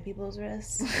 like, look at people's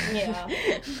wrists. Yeah.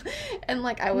 And,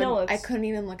 like, I couldn't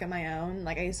even look at my own.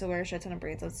 Like, I used to wear a shit ton of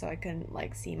bracelets so I couldn't,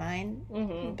 like, see mine.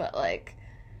 Mm-hmm. But, like,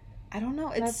 I don't know.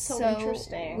 It's so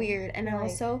interesting. Weird. And I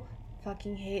also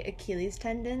fucking hate Achilles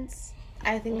tendons.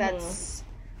 I think they're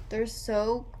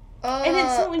so... and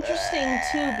it's so interesting,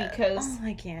 too, because...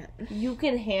 I can't. You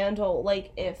can handle, like,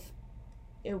 if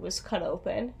it was cut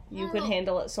open, you could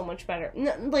handle it so much better.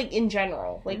 Like, in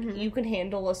general. Like, you could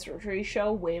handle a surgery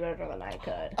show way better than I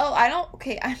could. Oh, I don't...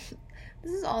 Okay,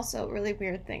 this is also a really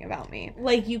weird thing about me.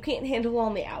 Like, you can't handle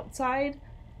on the outside,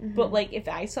 but, like, if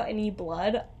I saw any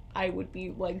blood, I would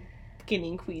be, like,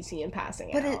 getting queasy and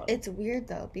passing out. But it's weird,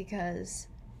 though, because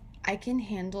I can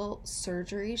handle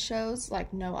surgery shows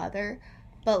like no other,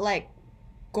 but, like,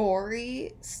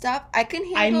 gory stuff. I can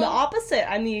handle... I'm the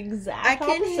opposite. I'm the exact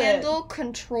opposite. I can handle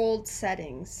controlled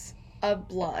settings of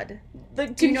blood.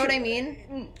 Do you know what I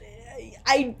mean?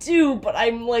 I do, but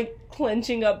I'm, like,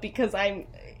 clenching up because I'm...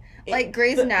 Like,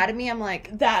 Grey's Anatomy, I'm,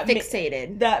 like,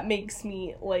 fixated. That makes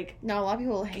me, like... No, a lot of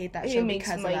people hate that show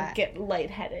because of that. It makes me get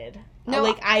lightheaded. No,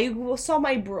 like, I saw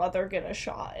my brother get a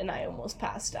shot, and I almost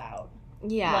passed out.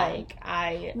 Yeah.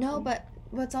 Like, No, but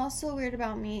what's also weird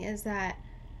about me is that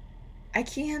I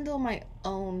can't handle my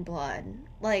own blood.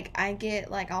 Like,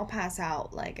 I'll pass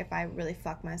out, like, if I really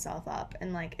fuck myself up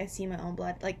and, like, I see my own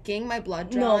blood. Like, getting my blood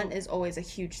drawn is always a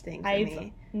huge thing for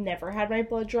me. I've never had my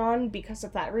blood drawn because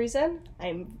of that reason.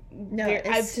 I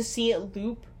have to see it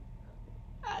loop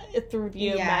through the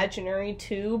imaginary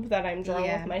tube that I'm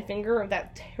drawing with my finger.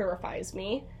 That terrifies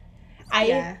me.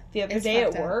 The other day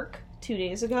at work, 2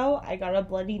 days ago, I got a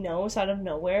bloody nose out of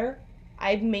nowhere.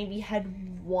 I've maybe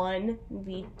had one,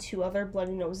 maybe two other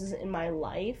bloody noses in my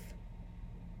life.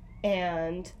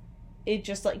 And it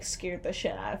just, like, scared the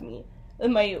shit out of me.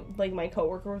 And my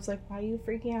coworker was like, why are you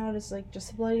freaking out? It's, like,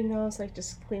 just a bloody nose. Like,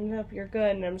 just clean it up. You're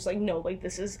good. And I'm just like, no, like,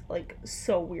 this is, like,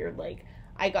 so weird. Like,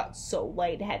 I got so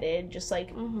lightheaded just,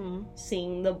 like,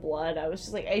 seeing the blood. I was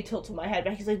just like, I tilted my head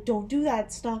back. He's like, don't do that.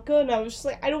 It's not good. And I was just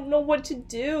like, I don't know what to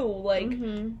do. Like...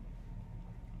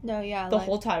 No, yeah. The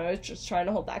whole time I was just trying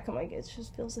to hold back. I'm like, it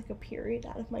just feels like a period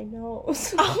out of my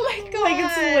nose. Oh my god. Like,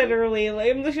 it's literally,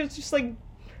 like, it's just like...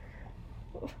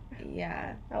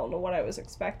 Yeah. I don't know what I was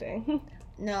expecting.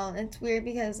 No, it's weird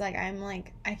because, like, I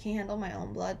can't handle my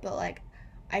own blood, but, like,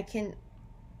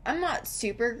 I'm not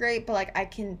super great, but, like, I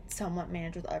can somewhat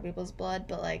manage with other people's blood,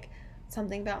 but, like,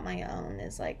 something about my own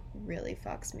is, like, really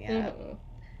fucks me up.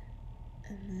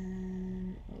 And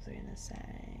then, what was I gonna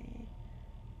say?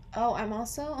 Oh, I'm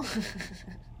also...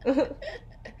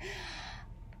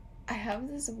 I have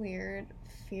this weird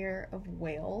fear of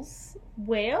whales.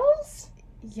 Whales?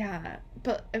 Yeah,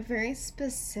 but a very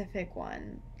specific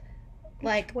one.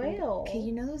 Like, whale? Okay,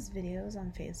 you know those videos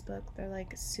on Facebook? They're,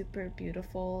 like, super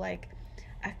beautiful. Like,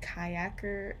 a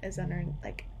kayaker is under,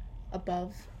 like,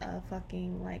 above a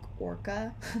fucking, like,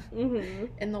 orca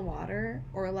in the water.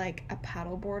 Or, like, a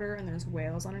paddleboarder and there's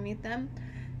whales underneath them.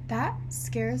 That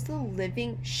scares the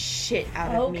living shit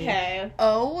out of me. Okay.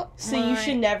 Oh, so you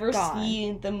should never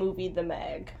see the movie The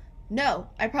Meg. No,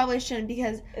 I probably shouldn't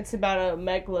because... It's about a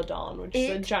megalodon, which is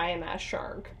a giant-ass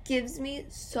shark. Gives me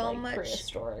so much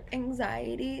prehistoric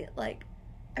anxiety. Like,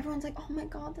 everyone's like, oh my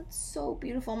god, that's so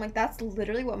beautiful. I'm like, that's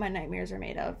literally what my nightmares are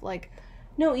made of. Like...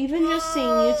 No, even just seeing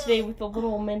you today with the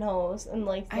little minnows and,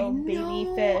 like, the baby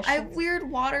fish. I have weird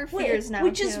water fears now,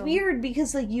 which is weird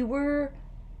because, like, you're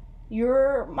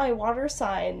my water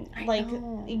sign. Like,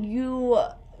 you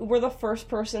were the first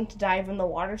person to dive in the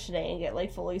water today and get,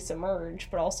 like, fully submerged,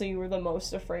 but also you were the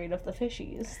most afraid of the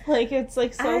fishies. Like, it's,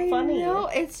 like, so funny. I know,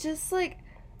 it's just, like,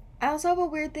 I also have a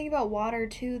weird thing about water,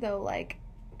 too, though, like,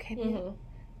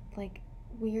 like,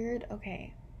 weird,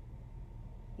 okay,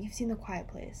 you've seen The Quiet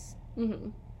Place.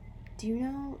 Do you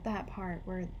know that part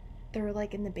where they're,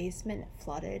 like, in the basement, it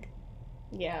flooded?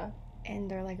 Yeah.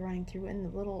 And they're, like, running through, and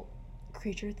the little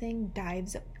creature thing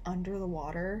dives under the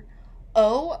water.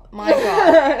 Oh my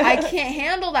god. I can't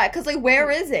handle that because, like,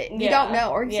 where is it? You don't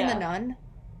know. Or you've seen The Nun?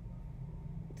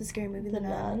 The scary movie The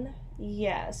Nun?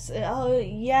 Yes. Oh,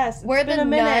 yes. Where the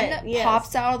nun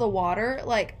pops out of the water,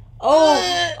 like...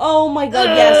 Oh my god,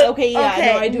 yes. Okay,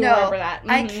 yeah, no, I do remember that.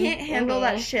 I can't handle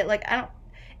that shit. Like, I don't...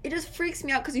 It just freaks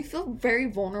me out because you feel very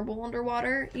vulnerable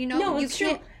underwater, you know? No, it's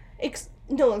true. It's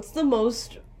the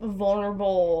most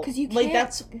vulnerable... Because you can't... Like,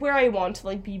 that's where I want to,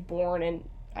 like, be born, and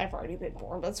I've already been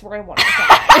born. That's where I want to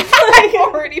die. I've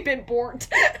already been born.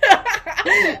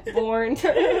 Born.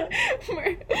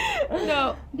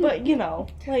 No. But, you know,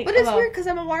 like... But it's weird because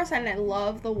I'm a water sign and I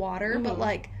love the water, but,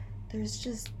 like, there's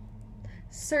just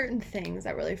certain things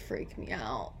that really freak me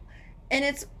out. And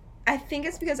I think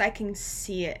it's because I can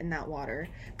see it in that water.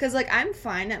 Because, like, I'm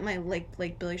fine at my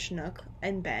Lake Billy Chinook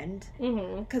and Bend.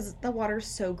 Because the water's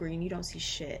so green, you don't see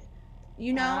shit.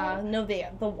 You know? No, the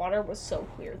water was so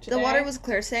clear today. The water was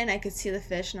clear today, and I could see the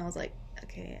fish, and I was like,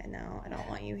 okay, no, I don't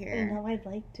want you here. No, I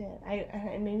liked it.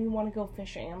 It made me want to go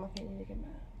fishing. I'm like, I need to get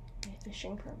my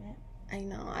fishing permit. I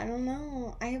know. I don't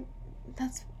know.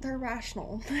 They're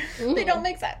irrational. They don't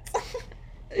make sense.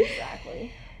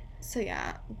 Exactly. So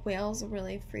yeah, whales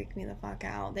really freak me the fuck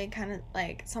out. They kind of,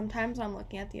 like, sometimes when I'm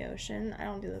looking at the ocean, I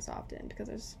don't do this often because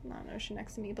there's not an ocean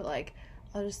next to me, but, like,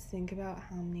 I'll just think about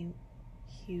how many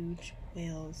huge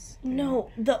whales. No,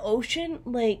 the ocean,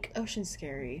 like... Ocean's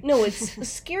scary. No, it's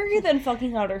scarier than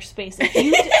fucking outer space. If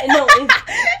you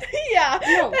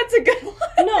that's a good one.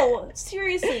 No,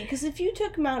 seriously, because if you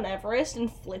took Mount Everest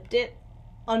and flipped it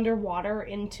underwater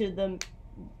into the...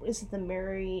 Is it the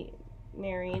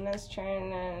Marianas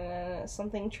Trench?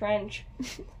 Something trench.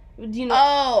 Do you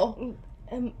know?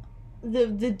 Oh!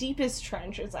 The deepest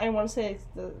trench. I want to say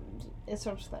it's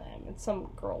some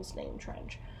girl's name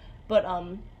trench. But,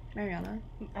 Mariana.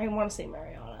 I want to say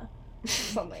Mariana.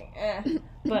 Something.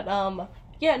 But,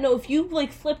 yeah, no, if you,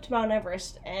 like, flipped Mount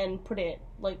Everest and put it,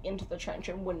 like, into the trench,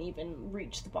 it wouldn't even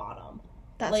reach the bottom.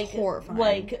 That's like, horrifying.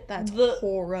 Like, that's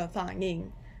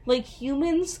horrifying. Like,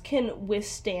 humans can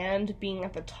withstand being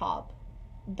at the top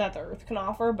that the Earth can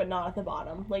offer, but not at the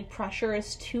bottom. Like, pressure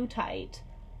is too tight.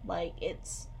 Like,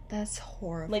 it's... That's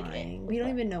horrifying. We don't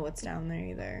even know what's down there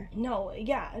either. No,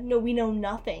 yeah. No, we know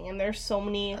nothing. And there's so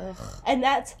many... Ugh. And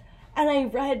I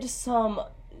read some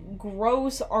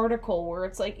gross article where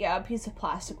it's like, yeah, a piece of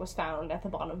plastic was found at the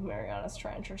bottom of Mariana's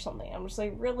Trench or something. I'm just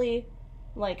like, really?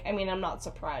 Like, I mean, I'm not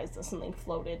surprised that something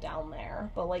floated down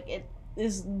there. But, like, it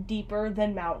is deeper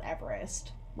than Mount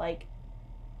Everest. Like,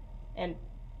 and...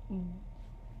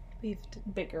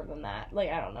 bigger than that.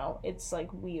 Like, I don't know. It's like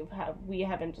we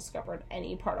haven't discovered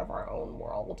any part of our own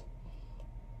world.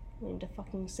 We need to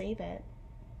fucking save it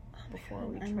before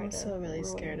we try to. I'm also really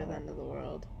scared of the end of the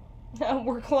world.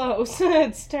 We're close.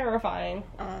 It's terrifying.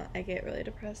 I get really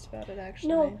depressed about it, actually.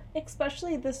 No,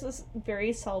 especially, this is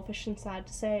very selfish and sad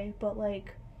to say, but,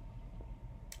 like,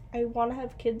 I want to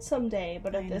have kids someday,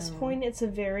 but at this point it's a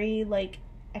very, like,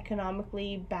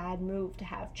 economically bad move to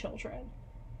have children.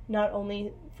 Not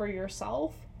only for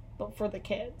yourself, but for the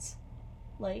kids.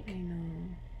 Like, I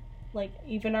know. Like,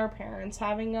 even our parents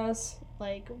having us,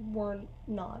 like, we're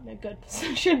not in a good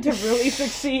position to really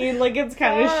succeed. Like, it's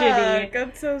kind of shitty.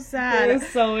 That's so sad.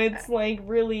 So it's, like,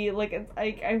 really, like, it's,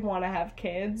 I want to have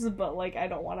kids, but, like, I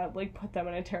don't want to, like, put them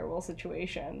in a terrible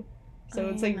situation. So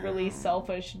it's, like, really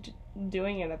selfish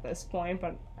doing it at this point,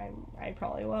 but I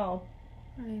probably will.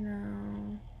 I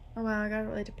know. Oh wow, I got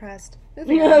really depressed.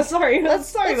 Yeah, sorry.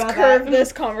 Let's curve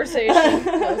this conversation.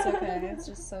 No, it's okay. It's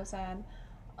just so sad.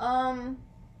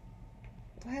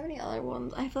 Do I have any other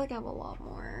ones? I feel like I have a lot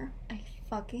more. I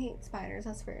fucking hate spiders.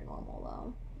 That's very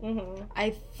normal, though. Mm-hmm.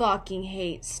 I fucking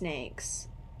hate snakes.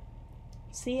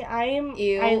 See, I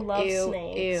love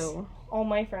snakes. Ew. All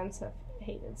my friends have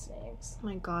hated snakes. Oh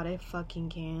my god, I fucking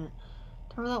can't.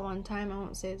 Remember that one time, I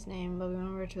won't say his name, but we went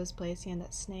over to his place, he had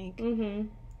that snake. Mm-hmm.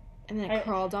 And then it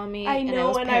crawled on me, and I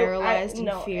was paralyzed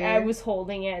in fear. I was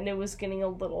holding it, and it was getting a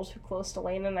little too close to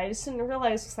Lane, and I just didn't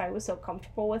realize because I was so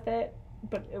comfortable with it,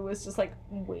 but it was just, like,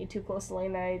 way too close to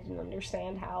Lane, and I didn't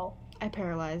understand how. I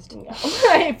paralyzed. Yeah.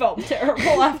 I felt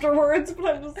terrible afterwards,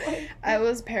 but I'm just like... I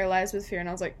was paralyzed with fear, and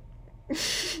I was, like,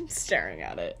 staring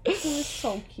at it. He was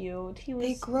so cute.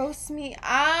 They gross me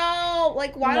out!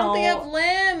 Like, why don't they have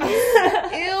limbs?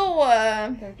 Ew!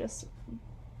 They're just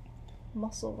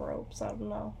muscle ropes, I don't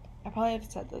know. I probably have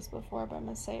said this before, but I'm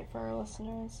going to say it for our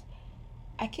listeners.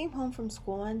 I came home from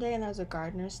school one day, and there was a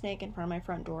gardener snake in front of my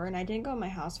front door, and I didn't go in my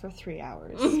house for 3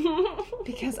 hours.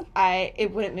 Because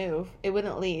it wouldn't move. It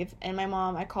wouldn't leave. And my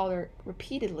mom, I called her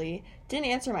repeatedly, didn't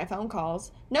answer my phone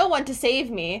calls. No one to save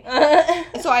me.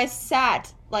 So I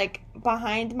sat, like,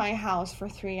 behind my house for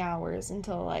 3 hours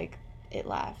until, like, it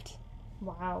left.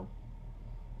 Wow.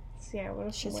 See, I would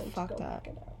have Shit's fucked up.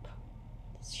 Pick it up.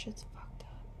 This shit's fucked up.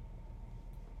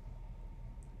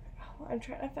 I'm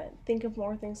trying to think of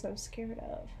more things I'm scared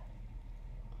of.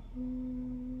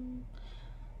 I'm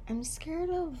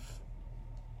scared of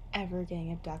ever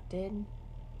getting abducted.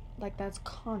 Like, that's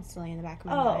constantly in the back of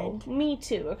my mind. Oh, me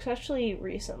too. Especially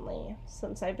recently.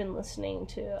 Since I've been listening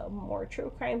to more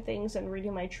true crime things and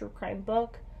reading my true crime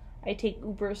book, I take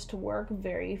Ubers to work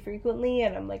very frequently,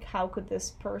 and I'm like, how could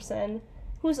this person,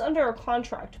 who's under a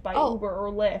contract by Uber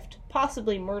or Lyft,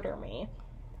 possibly murder me?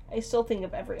 I still think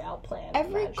of every outplan.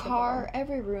 Every car,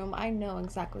 every room, I know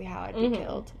exactly how I'd be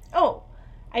killed. Oh,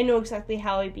 I know exactly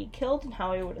how I'd be killed and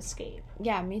how I would escape.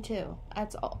 Yeah, me too.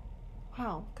 That's all.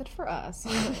 Wow, good for us.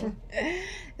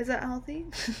 Is that healthy?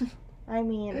 I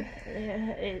mean,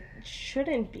 it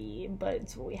shouldn't be, but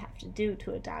it's what we have to do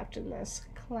to adapt in this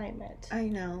climate. I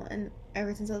know, and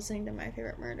ever since I was listening to My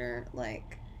Favorite Murder,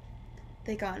 like,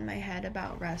 they got in my head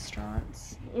about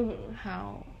restaurants.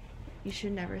 How you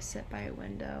should never sit by a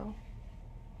window.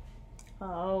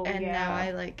 Oh, and now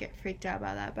I, like, get freaked out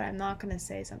about that, but I'm not going to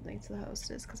say something to the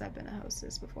hostess, because I've been a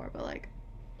hostess before, but, like,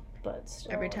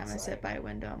 still, every time I sit by a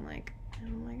window, I'm like, oh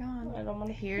my god, I don't want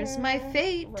to here's my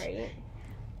fate. Right.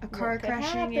 A car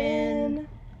crashing in.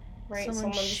 Right,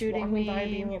 Someone someone shooting just walking by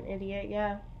me. being an idiot,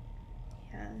 yeah.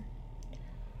 Yeah.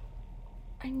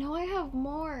 I know I have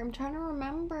more. I'm trying to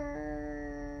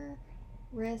remember.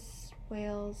 Wrists,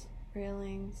 whales,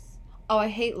 railings. Oh, I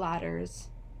hate ladders.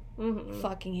 Mm-hmm.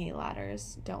 Fucking hate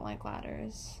ladders. Don't like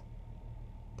ladders.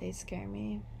 They scare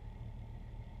me.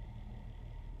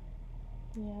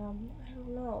 Yeah, I don't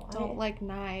know. Don't like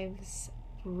knives.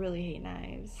 Really hate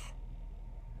knives.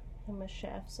 I'm a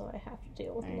chef, so I have to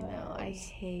deal with knives. I know. I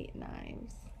hate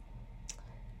knives.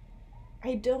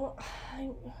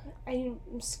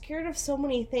 I'm scared of so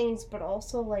many things, but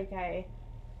also, like, I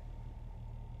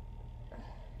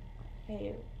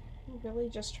really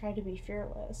just try to be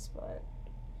fearless, but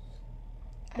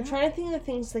I'm trying to think of the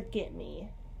things that get me.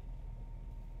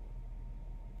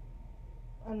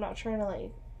 I'm not trying to,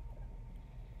 like,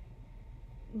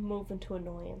 move into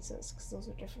annoyances, because those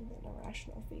are different than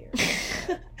irrational fears.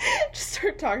 Just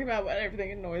start talking about what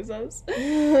everything annoys us.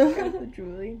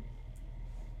 Julie.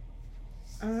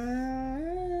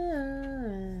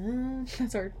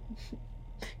 That's our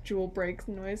jewel breaks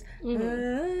noise.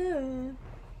 Mm-hmm.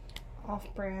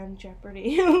 Off-brand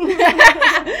Jeopardy.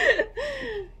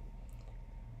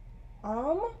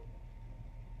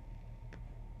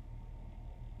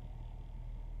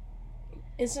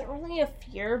 Isn't really a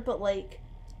fear, but, like,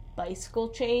 bicycle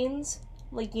chains.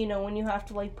 Like, you know, when you have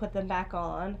to, like, put them back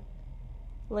on.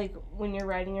 Like, when you're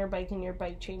riding your bike and your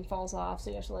bike chain falls off,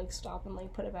 so you have to, like, stop and,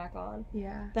 like, put it back on.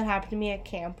 Yeah. That happened to me at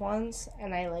camp once,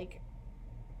 and I, like,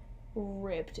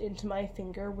 ripped into my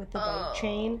finger with the bike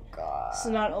chain. God. So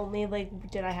not only,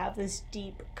 like, did I have this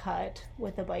deep cut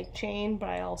with the bike chain, but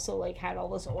I also, like, had all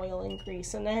this oil and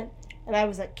grease in it. And I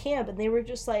was at camp, and they were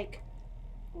just like,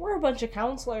 we're a bunch of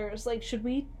counselors. Like, should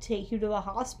we take you to the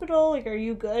hospital? Like, are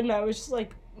you good? And I was just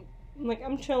like,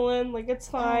 I'm chilling. Like, it's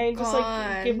fine. Just,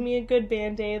 like, give me a good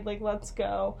Band-Aid. Like, let's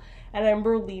go. And I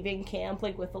remember leaving camp,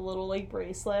 like, with a little, like,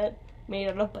 bracelet made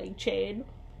out of bike chain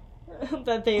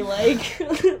that they, like...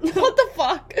 What the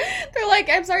fuck? They're like,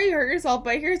 I'm sorry you hurt yourself,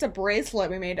 but here's a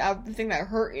bracelet we made out of the thing that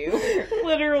hurt you.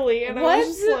 Literally. And what? I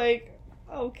was just like,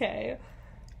 okay.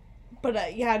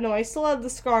 But, yeah, no, I still had the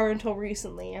scar until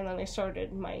recently, and then I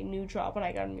started my new job, and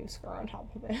I got a new scar on top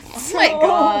of it. Oh my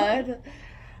god.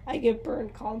 I get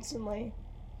burned constantly.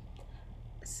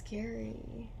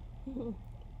 Scary.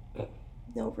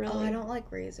 No, really. Oh, I don't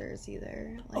like razors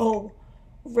either. Like,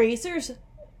 razors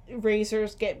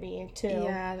get me, too.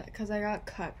 Yeah, because I got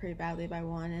cut pretty badly by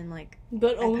one, and, like,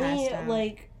 but I only,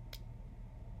 like,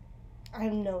 I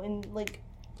don't know, in, like,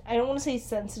 I don't want to say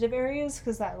sensitive areas,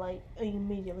 because that, like,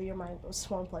 immediately your mind goes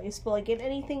to one place, but, like, in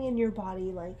anything in your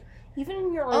body, like, even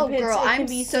in your armpits, girl, it can I'm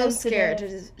be so sensitive. scared to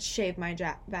just shave my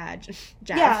badge.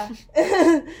 Yeah.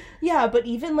 Yeah, but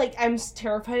even, like, I'm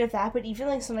terrified of that, but even,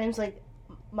 like, sometimes, like,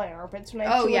 my armpits when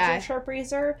I have a sharp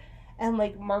razor, and,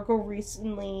 like, Margot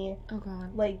recently,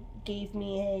 like, gave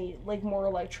me a, like, more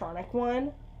electronic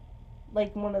one.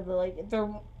 Like, one of the, like,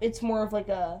 it's more of, like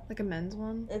a... Like a men's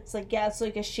one? It's, like, yeah, it's,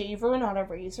 like, a shaver, not a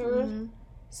razor. Mm-hmm.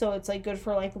 So it's, like, good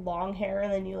for, like, long hair,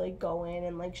 and then you, like, go in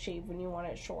and, like, shave when you want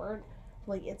it short.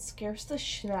 Like, it scares the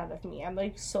shit out of me. I'm,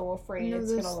 like, so afraid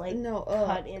it's gonna, like,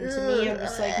 cut into me. I'm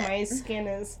just, like,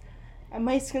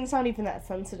 my skin's not even that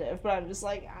sensitive, but I'm just,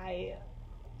 like, I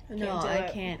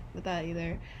can't with that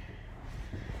either.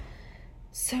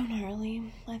 So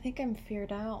gnarly. I think I'm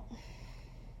feared out.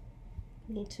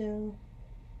 Me too.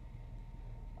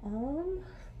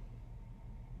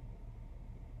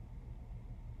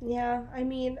 Yeah, I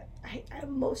mean, I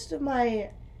most of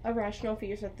my irrational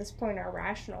fears at this point are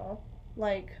rational.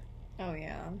 Like, oh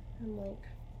yeah, I'm like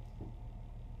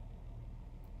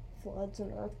floods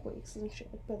and earthquakes and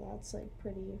shit, but that's like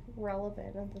pretty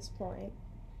relevant at this point.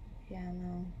 Yeah,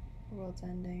 no, the world's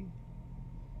ending.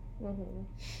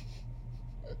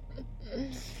 It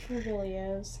really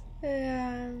is.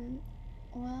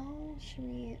 Well, should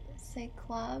we say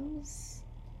clubs?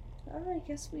 Oh, I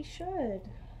guess we should.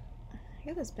 I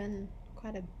guess it's been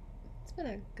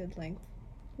a good length.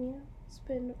 Yeah, it's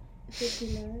been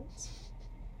 50 minutes.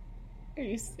 Are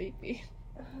you sleepy?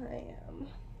 I am.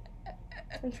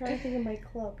 I'm trying to think of my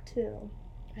club, too.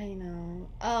 I know.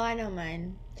 Oh, I know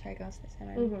mine. Should I go say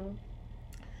mine?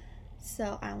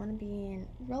 So, I want to be in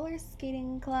roller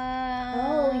skating club.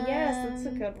 Oh, yes, that's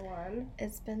a good one.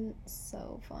 It's been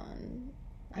so fun.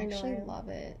 I actually love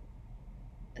it.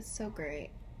 It's so great.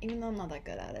 Even though I'm not that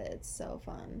good at it, it's so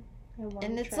fun.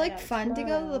 And it's, like, fun to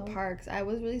go to the parks. I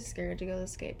was really scared to go to the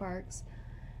skate parks.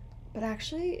 But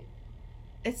actually,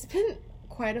 it's been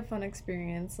quite a fun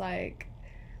experience. Like,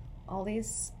 all these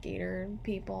skater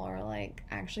people are, like,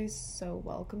 actually so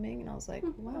welcoming. And I was like,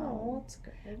 wow. That's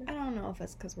good. I don't know if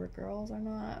it's because we're girls or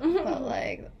not. But,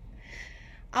 like,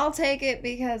 I'll take it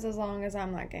because as long as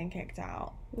I'm not getting kicked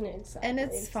out. Exactly. And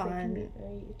it's fun. They can be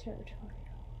very territorial.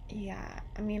 Yeah.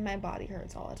 I mean, my body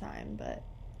hurts all the time, but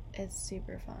it's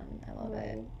super fun. I love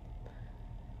it.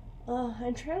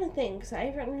 I'm trying to think, because I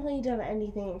haven't really done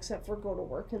anything except for go to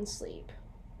work and sleep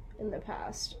in the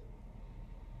past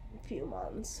few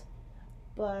months.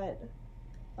 But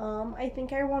I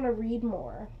think I want to read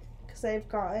more, because I've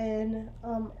gotten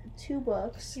 2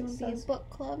 books. You want to be in book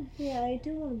club? Yeah, I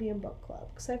do want to be in book club,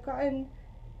 because I've gotten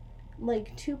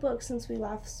like 2 books since we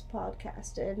last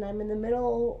podcasted, and I'm in the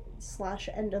middle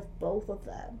 / end of both of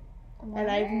them. Wow.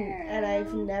 And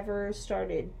I've never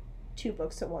started 2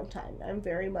 books at one time. I'm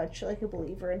very much like a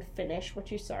believer in finish what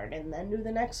you start and then do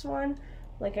the next one.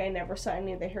 Like, I never saw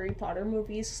any of the Harry Potter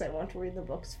movies because I want to read the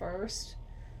books first.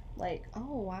 Like,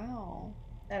 oh wow.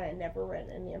 And I never read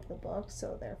any of the books,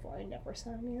 so therefore I never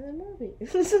saw any of the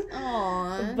movies.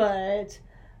 Aww. But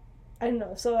I don't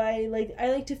know. So I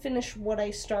like to finish what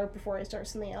I start before I start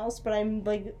something else, but I'm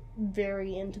like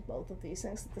very into both of these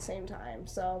things at the same time.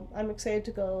 So I'm excited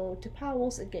to go to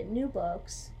Powell's and get new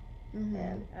books. Mm-hmm.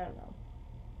 And I don't know.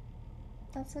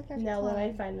 That's a good Now that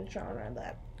I find a genre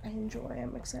that I enjoy,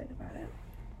 I'm excited about it.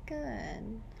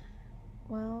 Good.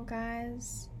 Well,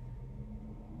 guys,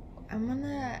 I'm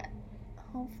gonna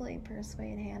hopefully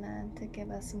persuade Hannah to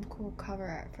give us some cool cover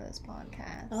art for this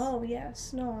podcast. Oh,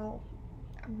 yes. No,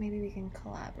 maybe we can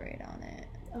collaborate on it.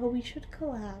 Oh, we should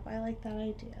collab. I like that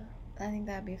idea. I think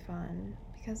that'd be fun.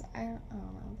 Because I don't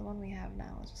know, the one we have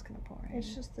now is just kind of boring.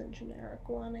 It's just the generic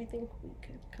one. I think we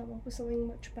could come up with something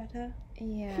much better.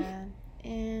 Yeah.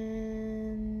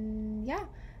 And yeah,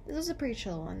 this was a pretty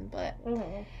chill one, but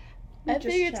I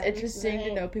think it's interesting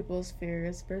to know people's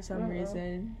fears for some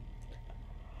reason.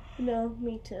 No,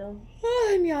 me too.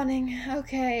 Oh, I'm yawning.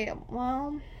 Okay,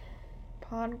 well,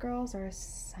 Pod Girls are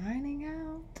signing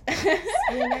out. See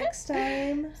you next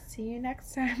time. See you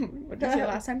next time. What did you say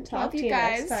last time? Love you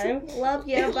guys. Next time. Love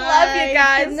you. Bye. Love you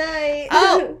guys. Good night.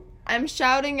 Oh, I'm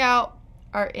shouting out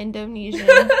our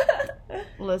Indonesian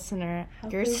listener.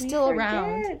 You're still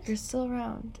around. You're still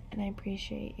around, and I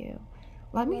appreciate you.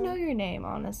 Let me know your name,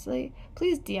 honestly.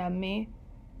 Please DM me.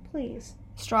 Please.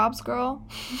 Straubs Girl.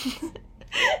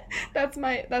 That's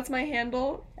my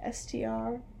handle.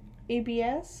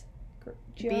 STRABS.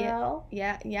 GRL.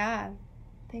 Yeah.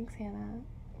 Thanks, Hannah.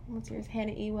 What's yours?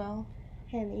 Hannah Ewell.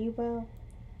 Hannah Ewell.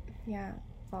 Yeah.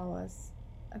 Follow us.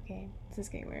 Okay. This is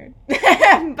getting weird.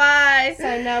 Bye.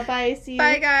 Sign out. Bye. See you.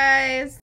 Bye, guys.